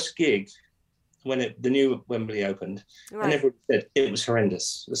did the first gig when the new Wembley opened, and everyone said it was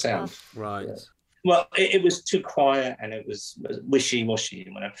horrendous, the sound. Right. Well, it was too quiet and it was wishy-washy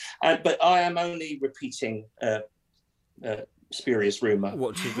and whatever. But I am only repeating spurious rumour.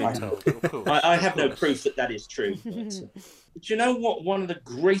 What you've been told, of course. I have no proof that is true. But do you know what one of the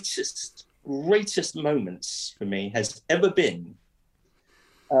greatest moments for me has ever been?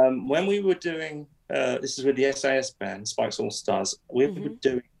 When we were doing, this is with the SAS band, Spike's All Stars, we were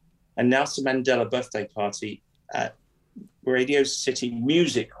doing a Nelson Mandela birthday party at Radio City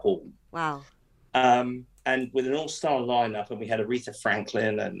Music Hall. Wow. And with an all-star lineup, and we had Aretha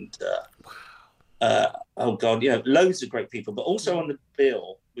Franklin and loads of great people. But also on the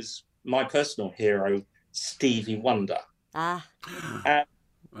bill was my personal hero, Stevie Wonder. Wow.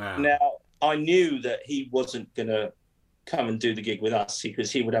 Now I knew that he wasn't going to come and do the gig with us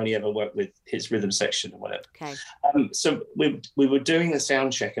because he would only ever work with his rhythm section or whatever. Okay. So we were doing the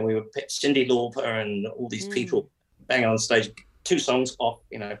sound check, and we were Cyndi Lauper and all these people banging on stage. 2 songs off,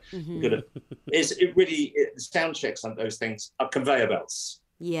 you know. The sound checks on those things are conveyor belts.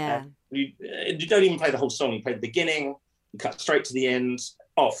 Yeah. You don't even play the whole song. You play the beginning, you cut straight to the end,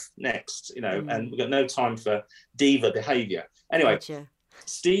 off, next, you know, and we've got no time for diva behaviour. Anyway, Gotcha.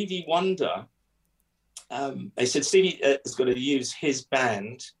 Stevie Wonder, they said Stevie is going to use his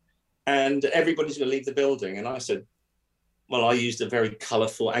band and everybody's going to leave the building. And I said, well, I used a very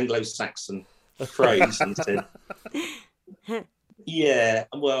colourful Anglo-Saxon phrase and said, yeah,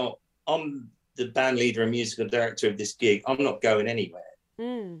 well, I'm the band leader and musical director of this gig. I'm not going anywhere.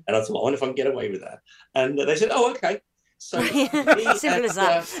 And I thought, I wonder if I can get away with that. And they said, oh, okay. So simple as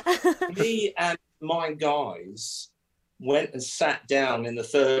that. Me and my guys went and sat down in the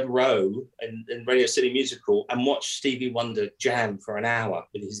 3rd row in Radio City Music Hall and watched Stevie Wonder jam for an hour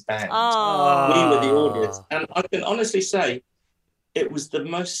with his band. Oh. We were the audience. And I can honestly say it was the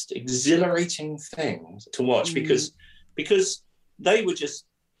most exhilarating thing to watch because they were just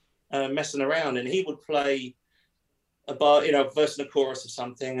messing around, and he would play a verse and a chorus of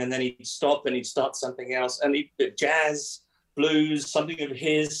something, and then he'd stop and he'd start something else, and he'd jazz, blues, something of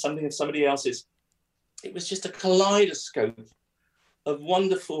his, something of somebody else's. It was just a kaleidoscope of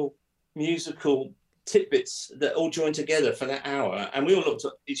wonderful musical tidbits that all joined together for that hour, and we all looked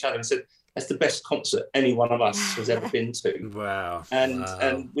at each other and said, "That's the best concert any one of us has ever been to." Wow!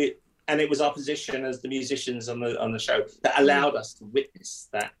 And it was our position as the musicians on the show that allowed us to witness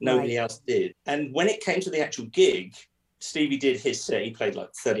that. Nobody else did. And when it came to the actual gig, Stevie did his set. He played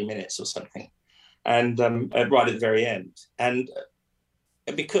like 30 minutes or something, and right at the very end. And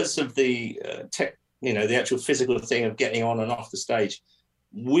because of the the actual physical thing of getting on and off the stage,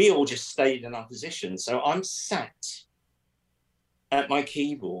 we all just stayed in our position. So I'm sat at my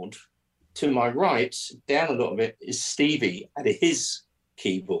keyboard. To my right, down a little bit, is Stevie at his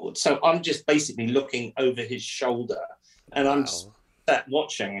keyboard. So I'm just basically looking over his shoulder, and I'm sat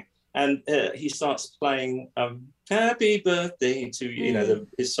watching, and he starts playing Happy Birthday to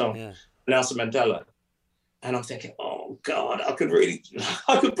his song Nelson Mandela, and I'm thinking, oh God, I could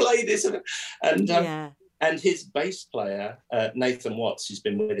play this, and his bass player Nathan Watts, who's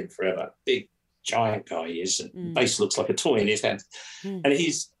been with him forever, big giant guy he is, and bass looks like a toy in his hand,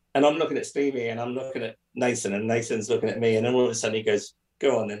 and I'm looking at Stevie and I'm looking at Nathan, and Nathan's looking at me, and then all of a sudden he goes,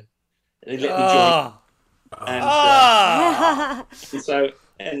 "Go on then," and he let me join.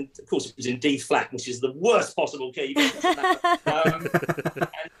 And of course it was in D flat, which is the worst possible key. And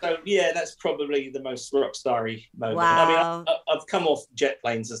so that's probably the most rock starry moment. Wow. I mean, I've come off jet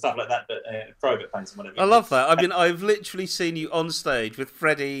planes and stuff like that, but private planes and whatever. I love that. I mean, I've literally seen you on stage with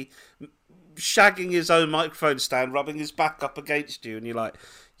Freddie shagging his own microphone stand, rubbing his back up against you, and you're like,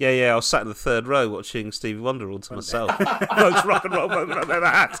 I was sat in the 3rd row watching Stevie Wonder all to myself. Most rock and roll moment I've ever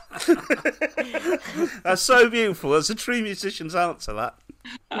had. That's so beautiful. That's a true musician's answer, that.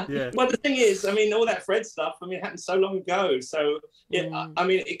 Yeah. Well, the thing is, I mean, all that Fred stuff, I mean, it happened so long ago. So, I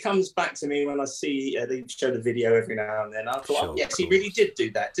mean, it comes back to me when I see they show the video every now and then. I thought, yes, he really did do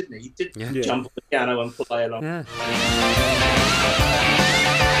that, didn't he? He did jump on the piano and play along. Yeah.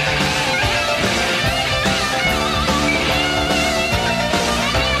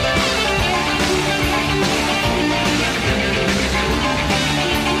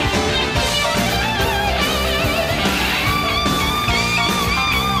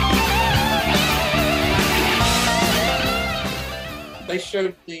 They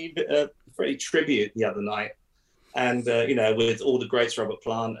showed the Freddie tribute the other night, and with all the greats, Robert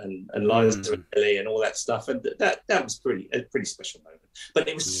Plant and Liza Minnelli and all that stuff, and that was a pretty special moment. But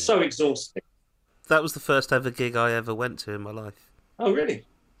it was so exhausting. That was the first ever gig I ever went to in my life. Oh, really?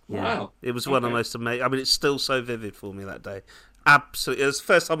 Yeah. Wow. It was one of the most amazing. I mean, it's still so vivid for me that day. Absolutely. It was the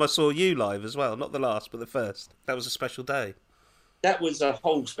first time I saw you live as well. Not the last, but the first. That was a special day. that was a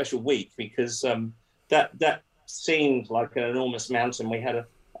whole special week because that seemed like an enormous mountain. We had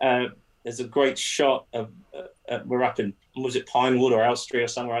there's a great shot of we're up in, was it Pinewood or Elstree or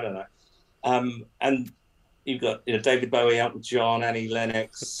somewhere, I don't know, and you've got David Bowie, Elton John, Annie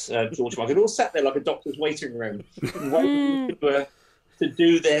Lennox, George Michael, all sat there like a doctor's waiting room, waiting to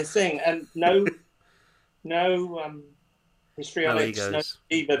do their thing, and no histrionics, no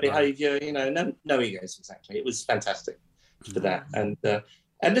diva behaviour, no egos, exactly. It was fantastic for that, and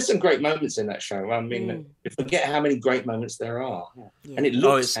there's some great moments in that show. I mean, you forget how many great moments there are, and it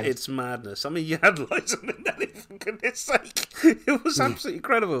looks. It's madness. I mean, you had Liza Minnelli, for goodness sake. It was absolutely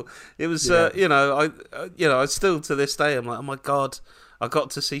incredible. It was, I still to this day, I'm like, oh my god, I got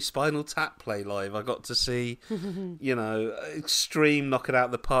to see Spinal Tap play live. I got to see, Extreme knock it out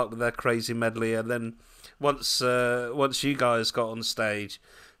of the park with their crazy medley, and then once you guys got on stage,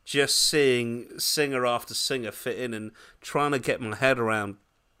 just seeing singer after singer fit in and trying to get my head around.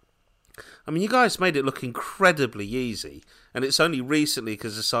 I mean, you guys made it look incredibly easy, and it's only recently,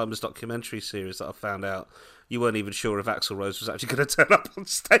 because of Simon's documentary series, that I found out you weren't even sure if Axl Rose was actually going to turn up on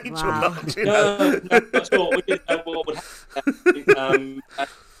stage or not. No, not at all. We didn't know what would happen.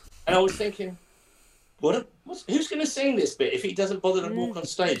 And I was thinking, who's going to sing this bit if he doesn't bother to walk on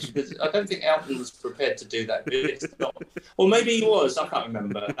stage? Because I don't think Elton was prepared to do that. Or maybe he was, I can't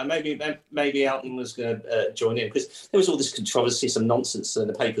remember. And maybe Elton was going to join in, because there was all this controversy, some nonsense, and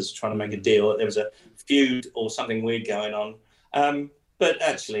the papers were trying to make a deal. There was a feud or something weird going on. But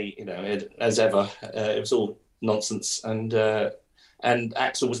actually, as ever, it was all nonsense. And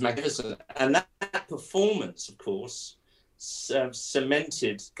Axl was magnificent. And that performance, of course,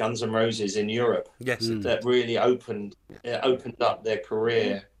 cemented Guns N' Roses in Europe. Yes, that really opened up their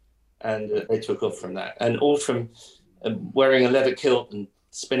career, and they took off from that. And all from wearing a leather kilt and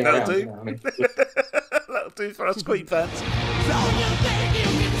spinning around. That'll do for us Queen fans.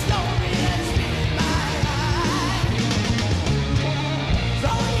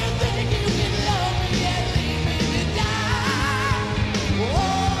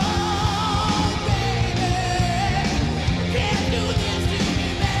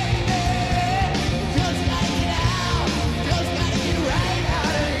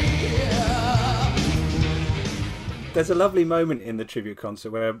 There's a lovely moment in the tribute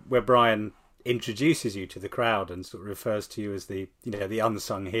concert where Brian introduces you to the crowd and sort of refers to you as the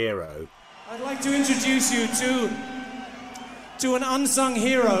unsung hero. I'd like to introduce you to an unsung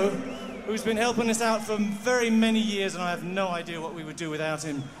hero who's been helping us out for very many years, and I have no idea what we would do without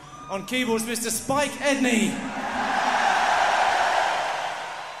him. On keyboards, Mr. Spike Edney.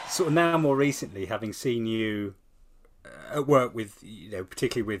 Sort of now more recently, having seen you at work with,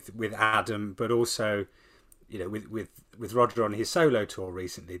 particularly with Adam, but also with Roger on his solo tour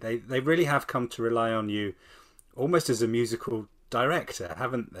recently, they really have come to rely on you almost as a musical director,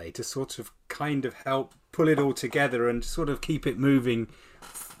 haven't they, to sort of kind of help pull it all together and sort of keep it moving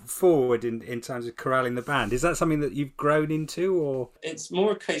forward in terms of corralling the band. Is that something that you've grown into, or? It's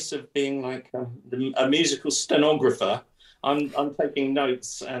more a case of being like a musical stenographer. I'm taking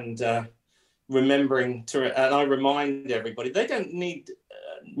notes and remembering and I remind everybody they don't need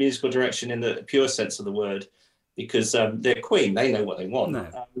musical direction in the pure sense of the word, because they're Queen, they know what they want. No.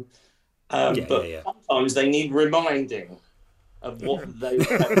 But sometimes they need reminding of what they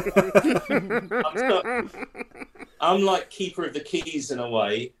want. I'm like keeper of the keys in a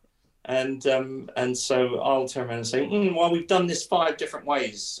way, and so I'll turn around and say, well, we've done this 5 different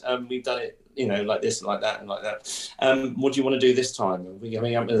ways. We've done it, like this and like that and like that. What do you want to do this time? Are we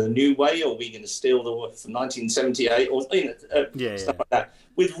going up with a new way, or are we going to steal the from 1978 or stuff like that?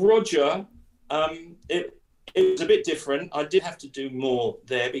 With Roger, it was a bit different. I did have to do more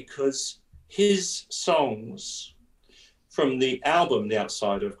there because his songs from the album The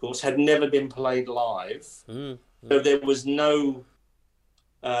Outsider, of course, had never been played live. So there was no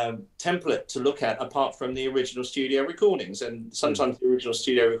template to look at apart from the original studio recordings. And sometimes the original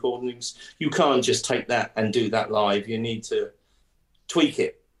studio recordings, you can't just take that and do that live. You need to tweak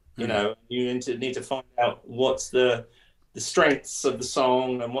it. You need to find out what's the strengths of the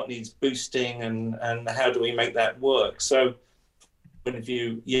song and what needs boosting and how do we make that work. So point of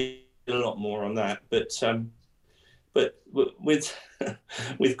view, a lot more on that. But with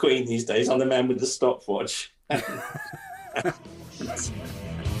with Queen these days, I'm the man with the stopwatch.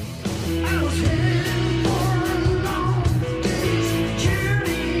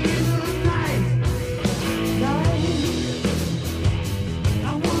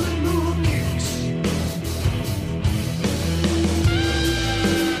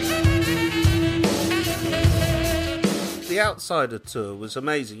 The Outsider tour was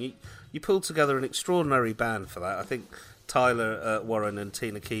amazing. You pulled together an extraordinary band for that. I think Tyler Warren and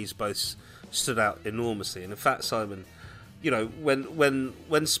Tina Keys both stood out enormously. And in fact, Simon, you know,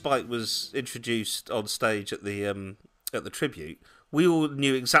 when Spike was introduced on stage at the tribute, we all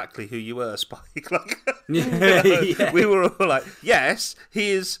knew exactly who you were, Spike. Like, Yeah. we were all like, yes,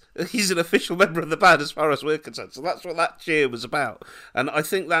 he's an official member of the band as far as we're concerned. So that's what that cheer was about. And I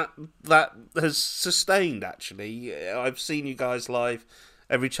think that has sustained, actually. I've seen you guys live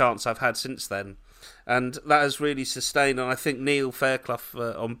every chance I've had since then. And that has really sustained. And I think Neil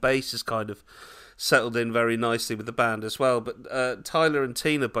Fairclough on bass has kind of settled in very nicely with the band as well. But Tyler and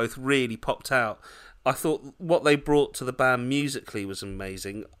Tina both really popped out. I thought what they brought to the band musically was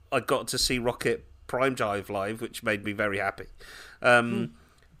amazing. I got to see Rocket Prime Jive live, which made me very happy.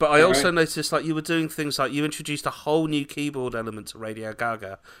 But I also noticed, like, you were doing things like you introduced a whole new keyboard element to Radio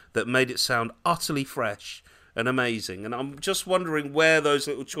Gaga that made it sound utterly fresh and amazing. And I'm just wondering where those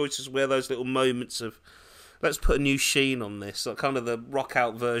little choices, where those little moments of, let's put a new sheen on this, like kind of the rock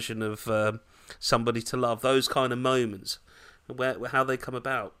out version of Somebody to Love, those kind of moments, how they come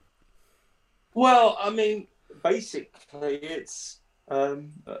about. Well, I mean, basically, it's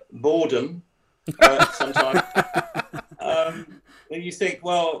boredom sometimes. And you think,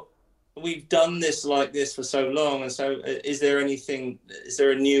 well, we've done this like this for so long, and so is there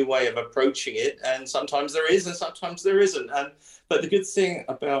a new way of approaching it? And sometimes there is, and sometimes there isn't. But the good thing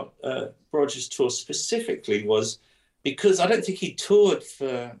about Roger's tour specifically was, because I don't think he toured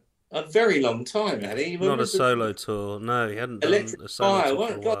for a very long time, had he? Not a solo tour. No, he hadn't done Electric a solo Fire, tour for a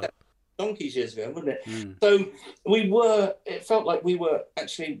well, while. God, that was donkeys years ago, wasn't it? So it felt like we were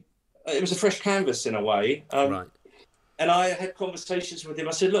actually, it was a fresh canvas in a way. Right. And I had conversations with him.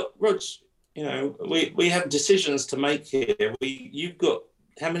 I said, look, Rog, you know, we have decisions to make here. You've got,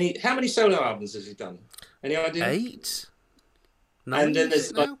 how many solo albums has he done? Any idea? 8? 9, and then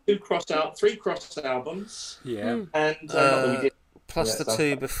there's like now? 3 cross albums. Yeah. And not that we did. Plus Yeah, the so-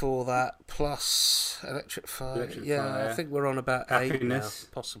 2 before that, plus Electric Fire. Electric yeah, Fire. I think we're on about 8 now, Happiness.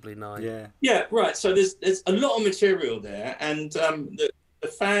 possibly 9. Yeah. Yeah, right. So there's a lot of material there, and the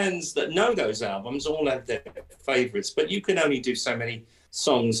fans that know those albums all have their favourites, but you can only do so many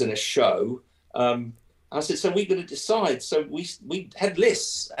songs in a show. I said, so we're going to decide. So we had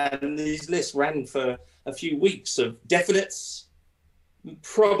lists, and these lists ran for a few weeks of definites,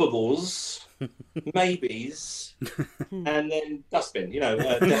 probables, maybes, and then dustbin, you know.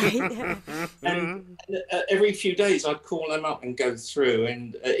 And every few days I'd call him up and go through,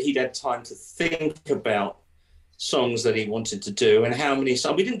 and he'd had time to think about songs that he wanted to do and how many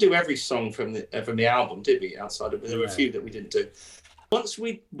songs. We didn't do every song from the album, did we? Outside of, there were a few that we didn't do. Once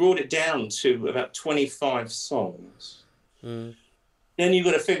we brought it down to about 25 songs, then you've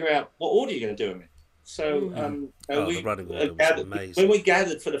got to figure out what order you're going to do them in. So the running order was amazing. when we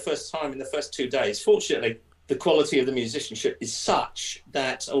gathered for the first time in the first 2 days, fortunately, the quality of the musicianship is such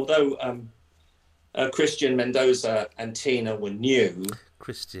that although Christian, Mendoza and Tina were new,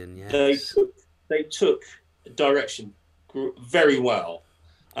 Christian, yes. they took direction very well.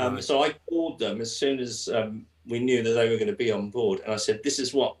 Right. So I called them as soon as we knew that they were going to be on board, and I said, this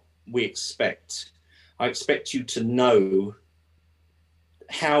is what we expect. I expect you to know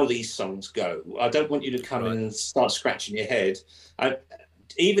how these songs go. I don't want you to come in and start scratching your head.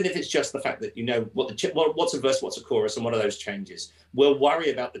 Even if it's just the fact that you know what's a verse, what's a chorus, and what are those changes. We'll worry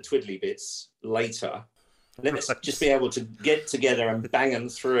about the twiddly bits later. Let's just be able to get together and bang them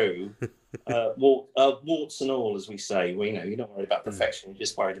through, warts and all, as we say. You're not worried about perfection. You're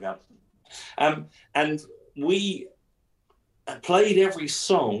just worried about. And we played every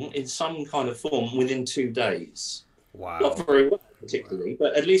song in some kind of form within 2 days. Wow. Not very well, particularly,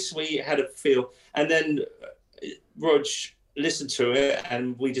 but at least we had a feel. And then Rog listened to it,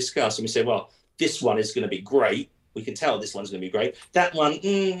 and we discussed, and we said, well, this one is going to be great. We can tell this one's going to be great. That one,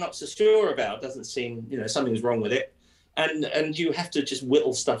 not so sure about. Doesn't seem, something's wrong with it. And you have to just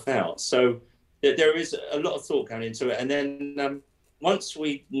whittle stuff out. So there is a lot of thought going into it. And then once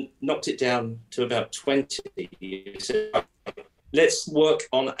we knocked it down to about 20, we said, let's work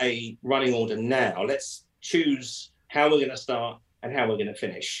on a running order now. Let's choose how we're going to start and how we're going to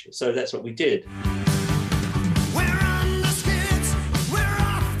finish. So that's what we did.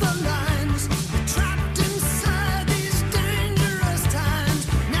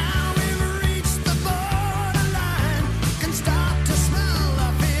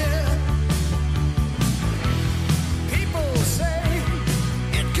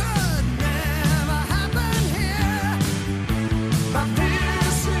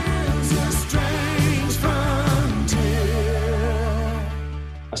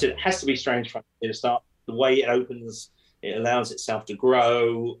 I said, it has to be strange for me to start. The way it opens, it allows itself to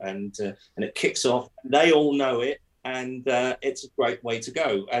grow, and it kicks off. They all know it. and it's a great way to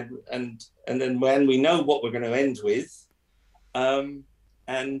go. And then when we know what we're going to end with,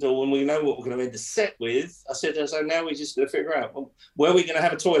 or when we know what we're going to end the set with, I said, so now we just got to figure out, well, where are we going to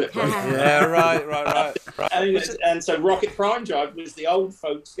have a toilet break? Yeah, right. And so Rocket Prime Drive was the old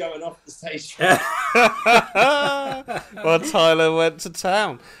folks going off the stage. Well, Tyler went to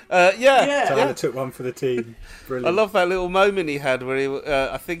town. Tyler took one for the team. Brilliant. I love that little moment he had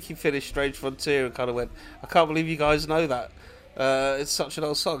where I think he finished Strange Frontier and kind of went, I can't believe you guys know that. It's such an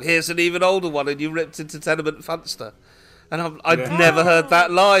old song. Here's an even older one, and you ripped into Tenement Funster. And I'd never heard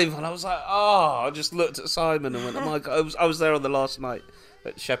that live, and I was like, I just looked at Simon and went, oh my God. I was there on the last night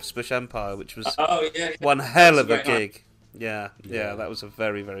at Shepherd's Bush Empire, which was one hell of a gig. Yeah, that was a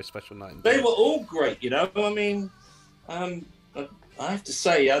very, very special night. They were all great, I mean, I have to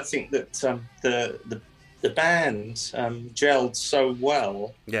say, I think that the band gelled so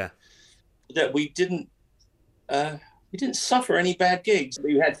well that we didn't suffer any bad gigs.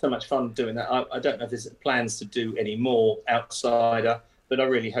 We had so much fun doing that. I don't know if there's plans to do any more Outsider, but I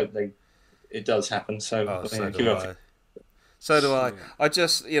really hope it does happen. So, So do I. I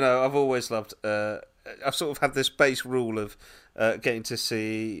just, I've always loved. I've sort of had this base rule of getting to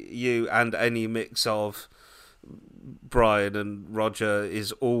see you, and any mix of Brian and Roger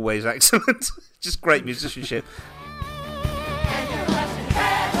is always excellent. Just great musicianship.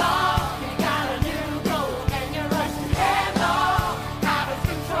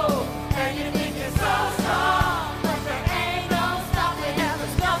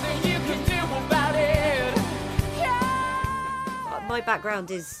 My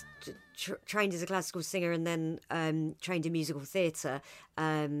background is trained as a classical singer and then trained in musical theatre.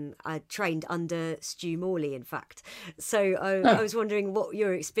 I trained under Stu Morley, in fact. So I was wondering what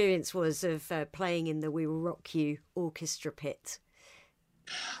your experience was of playing in the We Will Rock You orchestra pit.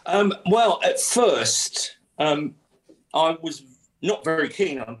 Well, at first, I was not very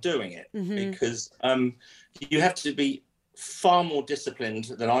keen on doing it because you have to be far more disciplined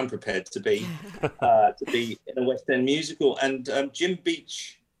than I'm prepared to be in a West End musical. And Jim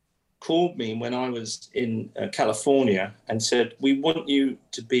Beach called me when I was in California and said, we want you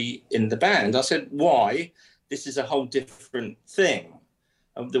to be in the band. I said, why? This is a whole different thing.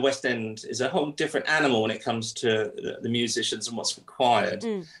 The West End is a whole different animal when it comes to the musicians and what's required.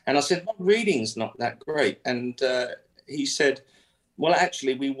 And I said, my reading's not that great. And he said, well,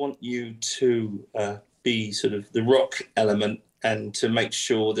 actually, we want you to be sort of the rock element and to make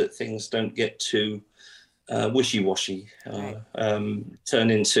sure that things don't get too wishy-washy.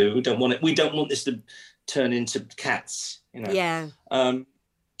 Turn into we don't want this to turn into Cats, and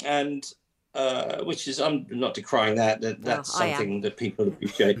which is, I'm not decrying that's something that people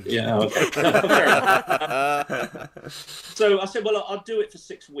appreciate. So I said, well, I'll do it for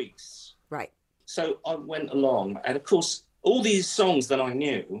 6 weeks. Right. So I went along, and of course all these songs that I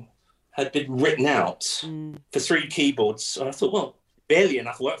knew had been written out for 3 keyboards. And I thought, well, barely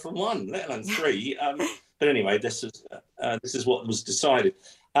enough work for 1, let alone 3. But anyway, this is what was decided.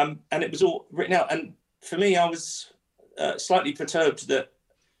 And it was all written out. And for me, I was slightly perturbed that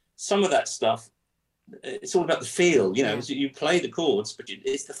some of that stuff, it's all about the feel, you play the chords, but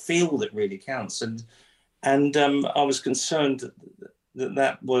it's the feel that really counts. And I was concerned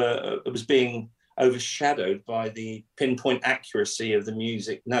that it was being overshadowed by the pinpoint accuracy of the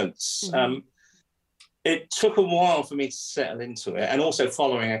music notes. It took a while for me to settle into it, and also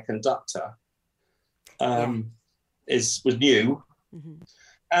following a conductor was new.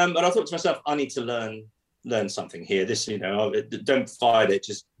 But I thought to myself, I need to learn something here. This, don't fight it,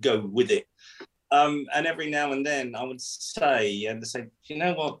 just go with it. And every now and then I would say, you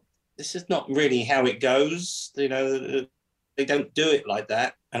know what, this is not really how it goes. They don't do it like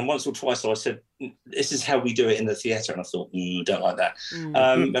that. And once or twice I said, this is how we do it in the theatre. And I thought, don't like that.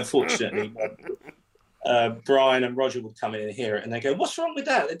 Unfortunately, Brian and Roger would come in and hear it, and they go, what's wrong with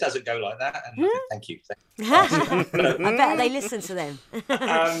that? It doesn't go like that. And thank you. I bet they listen to them.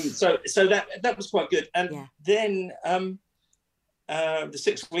 So that was quite good. And then the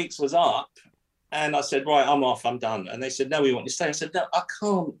 6 weeks was up, and I said, right, I'm off, I'm done. And they said, no, we want you to stay. I said, no, I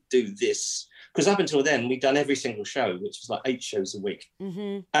can't do this. Because up until then, we'd done every single show, which was like 8 shows a week.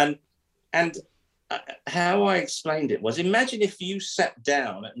 And how I explained it was, imagine if you sat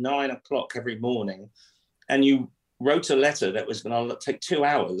down at 9 o'clock every morning and you wrote a letter that was going to take 2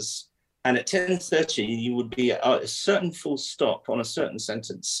 hours, and at 10:30 you would be at a certain full stop on a certain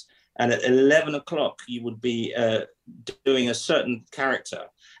sentence, and at 11 o'clock you would be doing a certain character,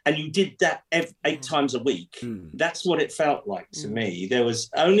 and you did that 8 times a week. That's what it felt like to me. There was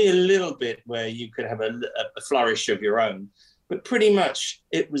only a little bit where you could have a flourish of your own, but pretty much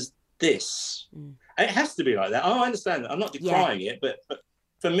it was this. it has to be like that. I understand that. I'm not decrying it, but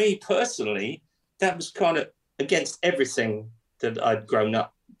for me personally, that was kind of against everything that I'd grown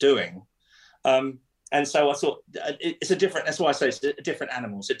up doing. And so I thought it's a different, that's why I say it's a different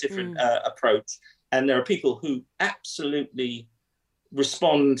animal, it's a different approach. And there are people who absolutely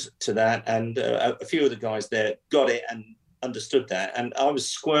respond to that. And a few of the guys there got it and understood that. And I was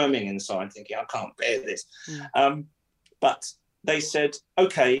squirming inside thinking, I can't bear this. But they said,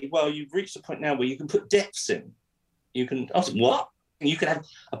 okay, well, you've reached a point now where you can put depths in. You can, I was like, what? And you can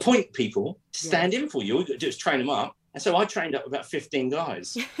appoint people to stand in for you. All you got to do is train them up. And so I trained up about 15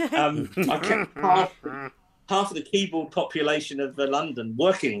 guys. I kept half of the keyboard population of London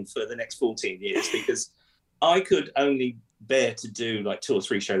working for the next 14 years because I could only bear to do like 2 or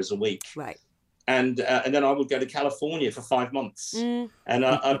 3 shows a week. Right. And then I would go to California for 5 months. And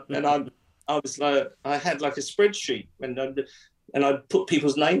I was like, I had like a spreadsheet and I put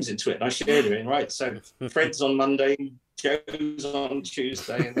people's names into it and I shared it in, right? So Fred's on Monday, Joe's on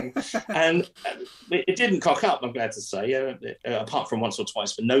Tuesday, and it didn't cock up, I'm glad to say, apart from once or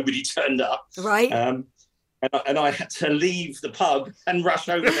twice, but nobody turned up. Right. And I had to leave the pub and rush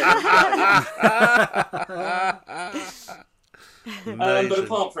over there. But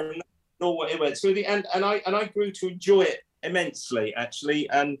apart from that, it went smoothly, and I grew to enjoy it immensely, actually,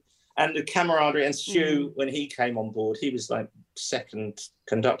 and the camaraderie. And Stu, when he came on board, he was like third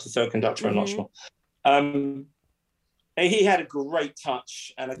conductor, I'm not sure. He had a great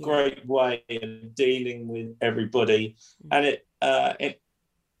touch and a great way of dealing with everybody. And I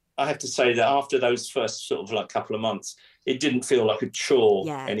have to say that after those first sort of like couple of months, it didn't feel like a chore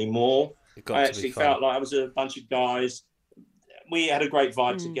anymore. I actually felt like I was a bunch of guys. We had a great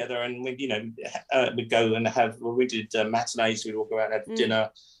vibe together, and we'd go and we did matinees. We'd all go out and have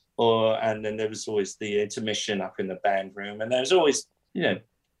dinner, and then there was always the intermission up in the band room, and there was always,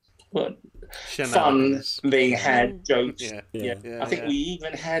 fun being had, jokes. I think we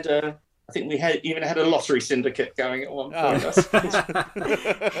even had a lottery syndicate going at one point.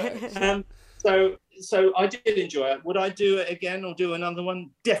 So I did enjoy it. Would I do it again or do another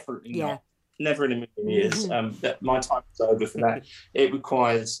one? Definitely not. Never in a million years. That my time is over for that. It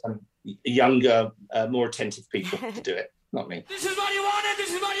requires younger, more attentive people to do it, not me. This is what you wanted,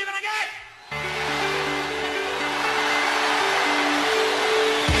 this is what you're gonna get!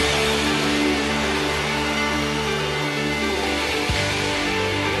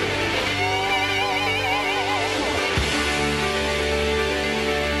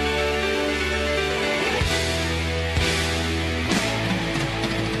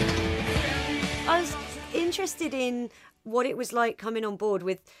 I was interested in what it was like coming on board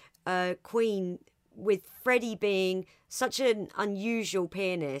with Queen, with Freddie being such an unusual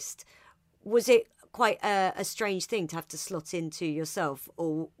pianist. Was it quite a strange thing to have to slot into yourself,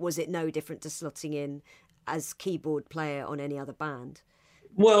 or was it no different to slotting in as keyboard player on any other band?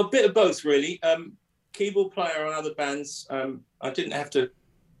 Well, a bit of both, really. Keyboard player on other bands, I didn't have to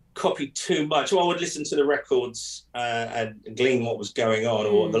copy too much. Well, I would listen to the records and glean what was going on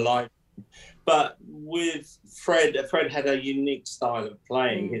or the live. But with Fred had a unique style of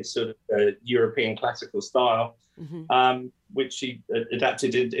playing, his sort of European classical style, which he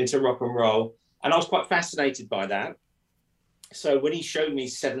adapted into rock and roll. And I was quite fascinated by that. So when he showed me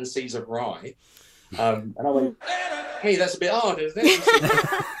 7 Seas of Rye, and I went, hey, that's a bit hard, isn't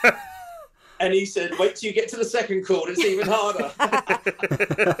it? And he said, wait till you get to the second chord, it's even harder.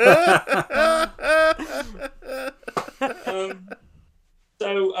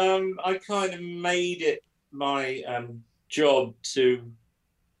 So I kind of made it my job to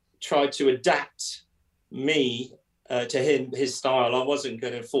try to adapt me to his style. I wasn't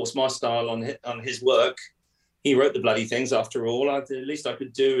going to force my style on his work. He wrote the bloody things, after all. The least I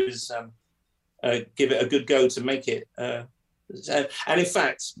could do is give it a good go to make it. And in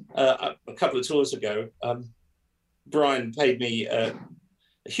fact, a couple of tours ago, Brian paid me a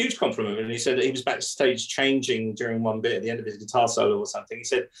huge compliment, and he said that he was backstage changing during one bit at the end of his guitar solo or something.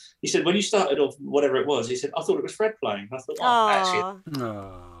 He said when you started off whatever it was, he said, I thought it was Fred playing. I thought, actually,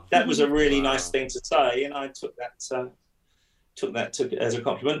 that was a really nice thing to say, and I took that as a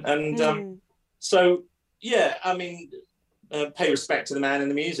compliment. And so yeah, I mean, pay respect to the man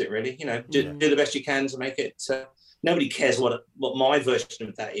and the music, really. Do the best you can to make it. Nobody cares what my version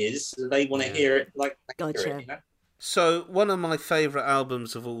of that is. They want to hear it like they hear it, So one of my favourite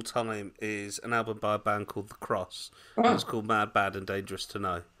albums of all time is an album by a band called The Cross. It's called Mad, Bad and Dangerous to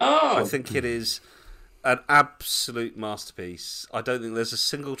Know. I think it is an absolute masterpiece. I don't think there's a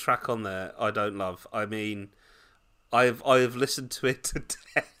single track on there I don't love. I mean, I have listened to it to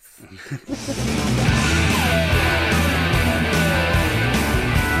death.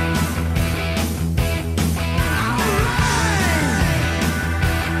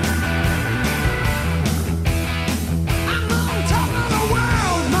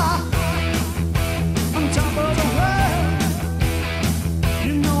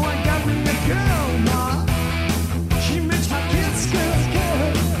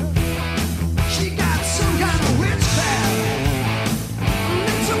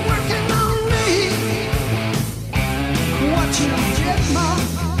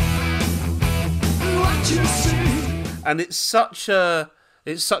 and it's such a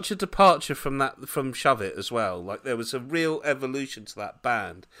departure from Shove It as well. Like, there was a real evolution to that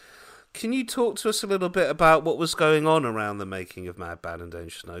band. Can you talk to us a little bit about what was going on around the making of Mad, Bad and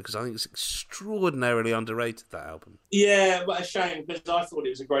Dangerous Know? Because I think it's extraordinarily underrated, that album. Yeah, but a shame, because I thought it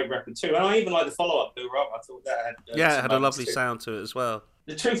was a great record too. And I even like the follow-up, Blue Rock. I thought that had... it had a lovely sound to it as well.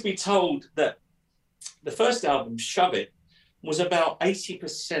 The truth be told, that the first album, Shove It, was about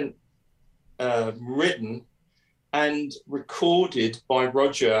 80% written and recorded by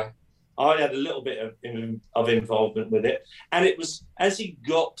Roger. I had a little bit of involvement with it. And it was as he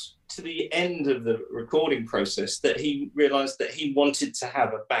got to the end of the recording process that he realised that he wanted to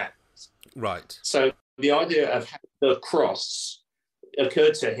have a band. Right. So the idea of having the Cross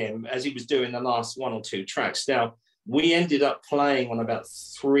occurred to him as he was doing the last one or two tracks. Now, we ended up playing on about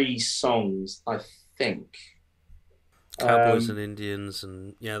 3 songs, I think. Cowboys and Indians,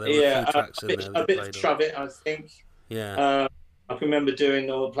 and there were a few tracks in there. A bit of Shove It, I think. Yeah. I can remember playing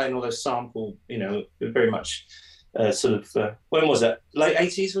all those sample, very much sort of, when was it? Late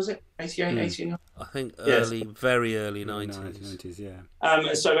 80s, was it? 88, 89? I think very early 90s. 90s,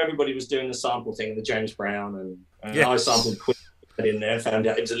 yeah. So everybody was doing the sample thing, the James Brown, and I sampled Queen in there, found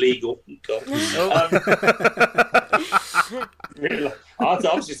out it was illegal. God. Really, I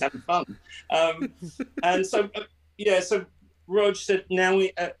was just having fun. And so, so Rog said, now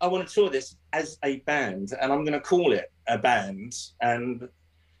I want to tour this as a band, and I'm going to call it a band. And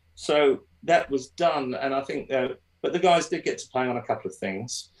so that was done, and I think but the guys did get to play on a couple of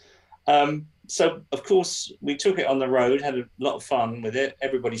things. So of course we took it on the road, had a lot of fun with it.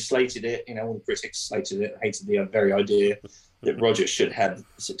 Everybody slated it, all the critics slated it, hated the very idea that Roger should have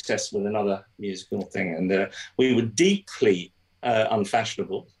success with another musical thing, and we were deeply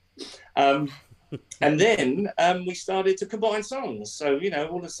unfashionable. And then we started to combine songs. So,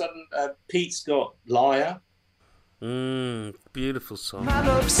 all of a sudden Pete's got Liar. Beautiful song. My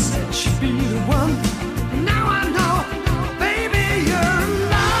love said she'd be the one. Now I know, baby, you're a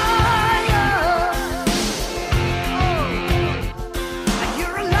liar. Oh,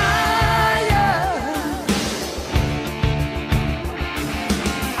 you're a liar.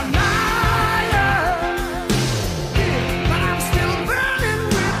 A liar. But I'm still burning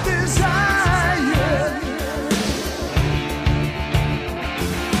with desire.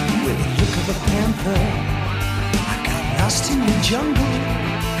 With the look of a panther, lost in the jungle.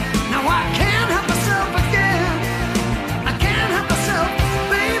 Now I can't help myself again. I can't help myself,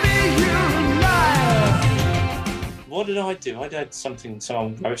 baby, you're a liar. What did I do? I did something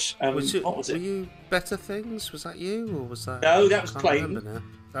on Roche. What was it? Were you Better Things? Was that you, or was that? No, that was I can't Clayton. remember now.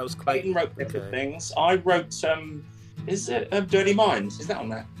 That was Clayton wrote Better Things. I wrote. Is it Dirty Minds? Is that on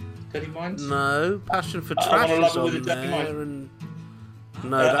that? Dirty Minds? No, Passion for I Trash Wanna is Love on It with a Dirty there, Mind. and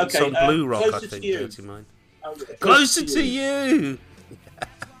no, that's on Blue Rock. Closer I to think You. Dirty Mind. Oh, yeah. Closer to You.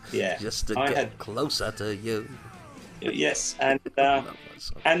 Yeah, just to get closer to you. Yes, and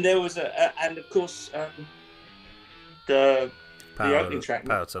there was and of course the opening track,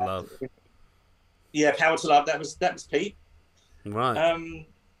 Power to Love. Yeah, Power to Love. That was Pete. Right.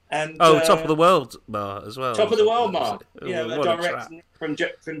 And Top of the World Mar as well. Top of the World Mar. A What direction from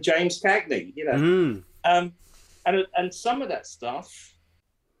James Cagney. And some of that stuff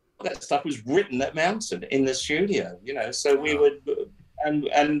was written at Mountain in the studio. So we would.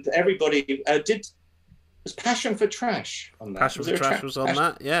 And everybody was Passion for Trash on that. Passion for Trash was on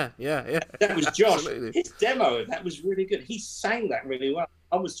that. Yeah. That was Josh. Absolutely. His demo, that was really good. He sang that really well.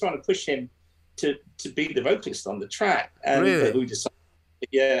 I was trying to push him to be the vocalist on the track, and really? we decided.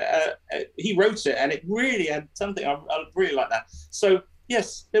 He wrote it, and it really had something. I really like that. So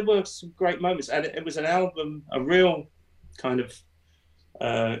yes, there were some great moments, and it was an album, a real kind of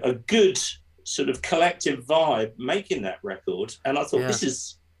a good sort of collective vibe making that record, and I thought this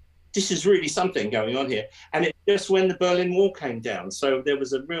is really something going on here. And it just when the Berlin Wall came down, so there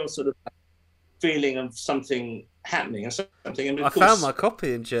was a real sort of feeling of something happening and something. And I found my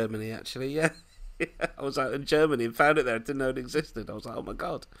copy in Germany actually. Yeah. I was out in Germany and found it there. I didn't know it existed. I was like, oh my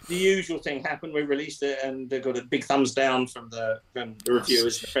god. The usual thing happened. We released it and they got a big thumbs down from the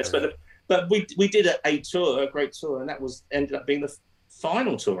reviewers and the press. But we did a tour, a great tour, and that ended up being the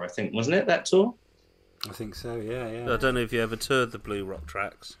final tour, I think, wasn't it? That tour. I think so. Yeah. I don't know if you ever toured the Blue Rock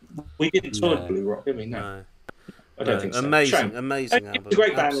tracks. We didn't tour the Blue Rock, did we? No. I don't think so. Amazing album. It's a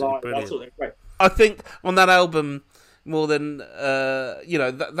great band live. I thought they were great. I think on that album, more than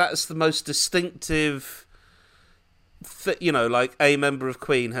that's the most distinctive. Like a member of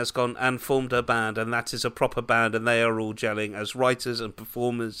Queen has gone and formed a band, and that is a proper band, and they are all gelling as writers and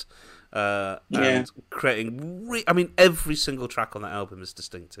performers, and creating. Every single track on that album is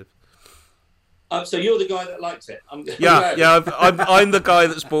distinctive. So you're the guy that liked it. Yeah. I'm the guy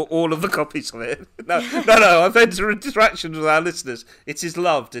that's bought all of the copies of it. No. I've entered interactions with our listeners. It is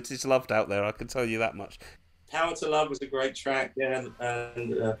loved. It is loved out there. I can tell you that much. Power to Love was a great track. Yeah,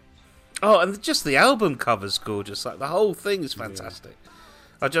 and and just the album cover's gorgeous. Like the whole thing is fantastic. Yeah.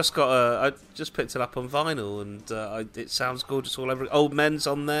 I just picked it up on vinyl, and it sounds gorgeous all over. Old Men's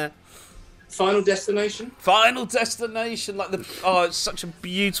on there. Final Destination. Like it's such a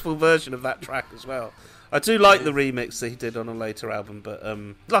beautiful version of that track as well. I do like the remix that he did on a later album, but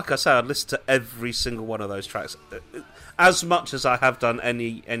like I say, I'd listen to every single one of those tracks as much as I have done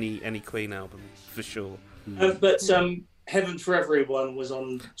any Queen album for sure. But Heaven for Everyone was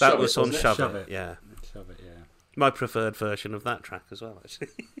on. That Shove was It, on wasn't it? Shove It. Yeah. Shove It, yeah. My preferred version of that track as well, actually.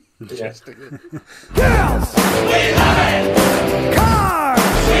 Interesting. Girls, we love it. Cars,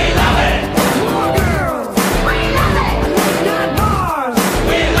 we love it. More girls, we love it. Not bars,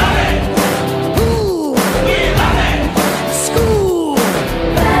 we love it. Pool, we love it. School,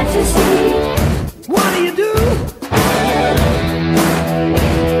 fantasy. What do you do?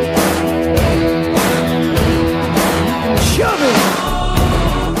 Shove it.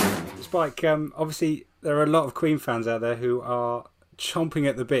 Spike, obviously there are a lot of Queen fans out there who are chomping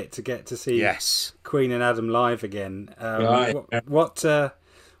at the bit to get to see Queen and Adam live again. What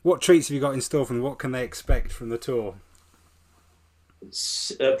treats have you got in store for them? What can they expect from the tour?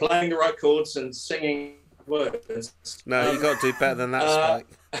 Playing the right chords and singing words. No, you've got to do better than that,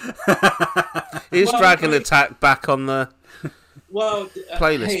 Spike. Is Dragon Attack back on the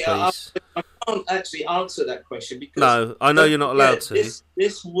playlist, please? I can't actually answer that question because... No, I know you're not allowed to.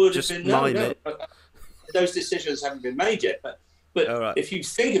 This would have Just been... mime it. Those decisions haven't been made yet, but right. If you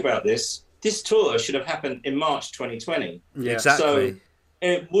think about this tour should have happened in March 2020. Yeah. Exactly. So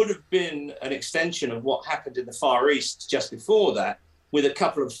it would have been an extension of what happened in the Far East just before that, with a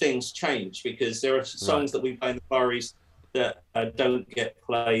couple of things changed, because there are songs that we play in the Far East that don't get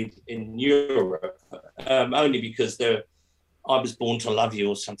played in Europe, only because I Was Born to Love You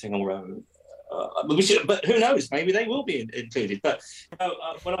or something, but who knows? Maybe they will be included. But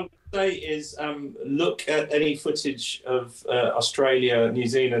what I'm going to say is look at any footage of Australia, New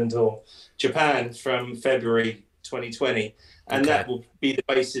Zealand or Japan from February 2020, and that will be the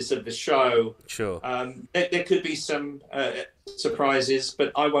basis of the show. Sure. There could be some surprises,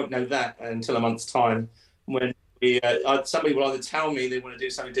 but I won't know that until a month's time, when somebody will either tell me they want to do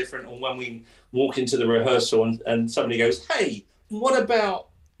something different, or when we walk into the rehearsal and somebody goes, hey, what about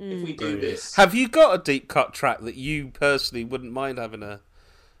if we do this? Have you got a deep cut track that you personally wouldn't mind having a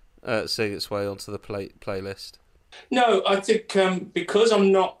sing its way onto the playlist? No, I think because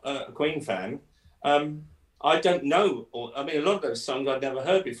I'm not a Queen fan, I don't know. A lot of those songs I've never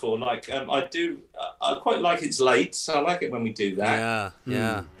heard before. Like I quite like It's Late, so I like it when we do that.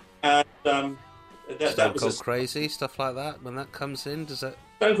 Yeah. And Stone Cold Crazy, stuff like that. When that comes in, does it?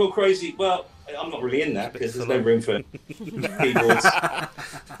 Stone Cold Crazy. Well, I'm not really in that because there's no room for keyboards.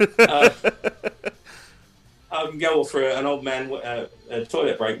 I can go for an old man a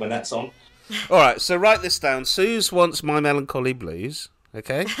toilet break when that's on. All right, so write this down. Suze wants My Melancholy Blues.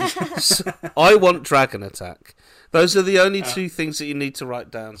 Okay, I want Dragon Attack. Those are the only two things that you need to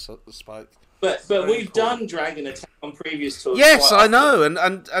write down, Spike. But we've done Dragon Attack on previous tours. Yes, I know,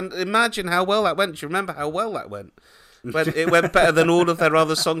 and imagine how well that went. Do you remember how well that went? It went better than all of their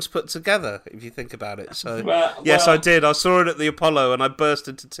other songs put together, if you think about it. So yes, I did. I saw it at the Apollo, and I burst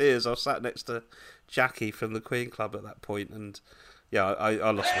into tears. I was sat next to Jackie from the Queen Club at that point, and yeah,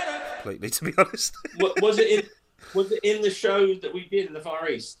 I lost it completely, to be honest. Was it in the show that we did in the Far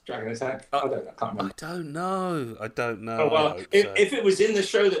East, Dragon Attack? I can't remember. I don't know. Oh, well, if it was in the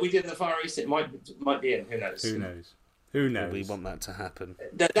show that we did in the Far East, it might be in. Who knows? We want that to happen.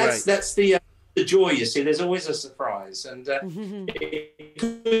 That's the joy, you see. There's always a surprise, and it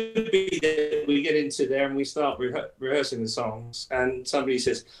could be that we get into there and we start rehearsing the songs, and somebody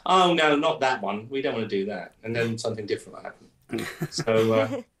says, "Oh no, not that one. We don't want to do that," and then something different will happen.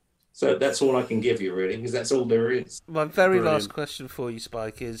 So that's all I can give you, really, because that's all there is. My very last question for you,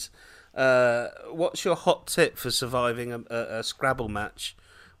 Spike, is what's your hot tip for surviving a Scrabble match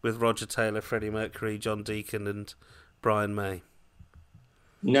with Roger Taylor, Freddie Mercury, John Deacon and Brian May?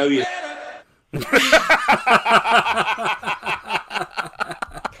 No, you...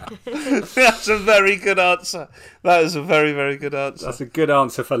 That's a very good answer. That is a very, very good answer. That's a good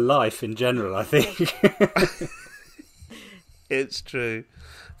answer for life in general, I think. It's true.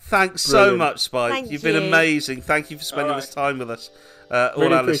 Thanks so much, Spike. You've been amazing. Thank you for spending this time with us.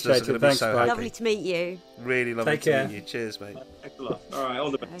 All our listeners are going to be so happy. Lovely to meet you. Really lovely to meet you. Cheers, mate. Thanks a lot. All right,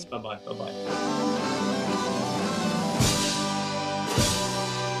 all the best. Bye-bye. Bye-bye.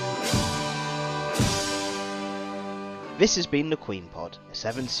 This has been the QUEENPOD, a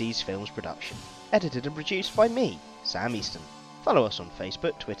Seven Seas Films production, edited and produced by me, Sam Easton. Follow us on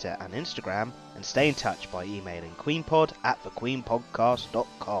Facebook, Twitter and Instagram, and stay in touch by emailing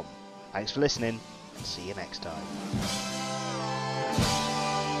queenpod@thequeenpodcast.com. Thanks for listening, and see you next time.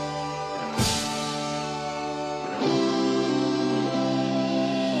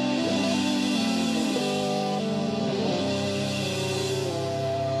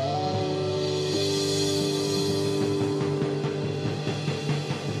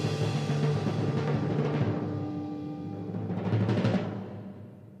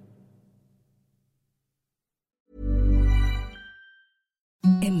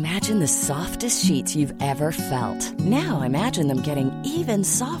 Imagine the softest sheets you've ever felt. Now imagine them getting even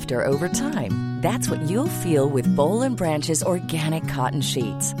softer over time. That's what you'll feel with Boll & Branch's organic cotton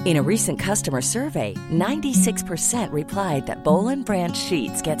sheets. In a recent customer survey, 96% replied that Boll & Branch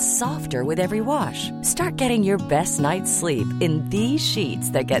sheets get softer with every wash. Start getting your best night's sleep in these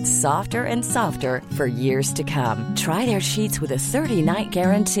sheets that get softer and softer for years to come. Try their sheets with a 30-night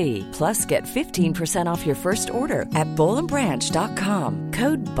guarantee. Plus, get 15% off your first order at bollandbranch.com.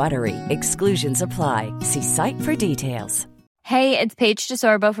 Code BUTTERY. Exclusions apply. See site for details. Hey, it's Paige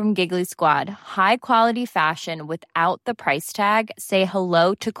DeSorbo from Giggly Squad. High quality fashion without the price tag. Say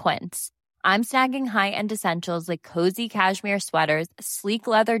hello to Quince. I'm snagging high-end essentials like cozy cashmere sweaters, sleek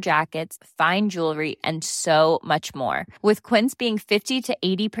leather jackets, fine jewelry, and so much more. With Quince being 50 to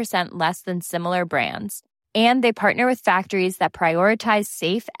 80% less than similar brands. And they partner with factories that prioritize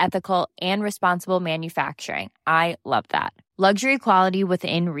safe, ethical, and responsible manufacturing. I love that. Luxury quality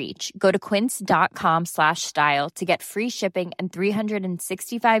within reach. Go to quince.com/style to get free shipping and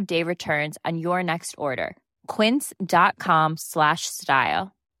 365-day returns on your next order.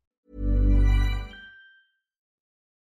 Quince.com/style.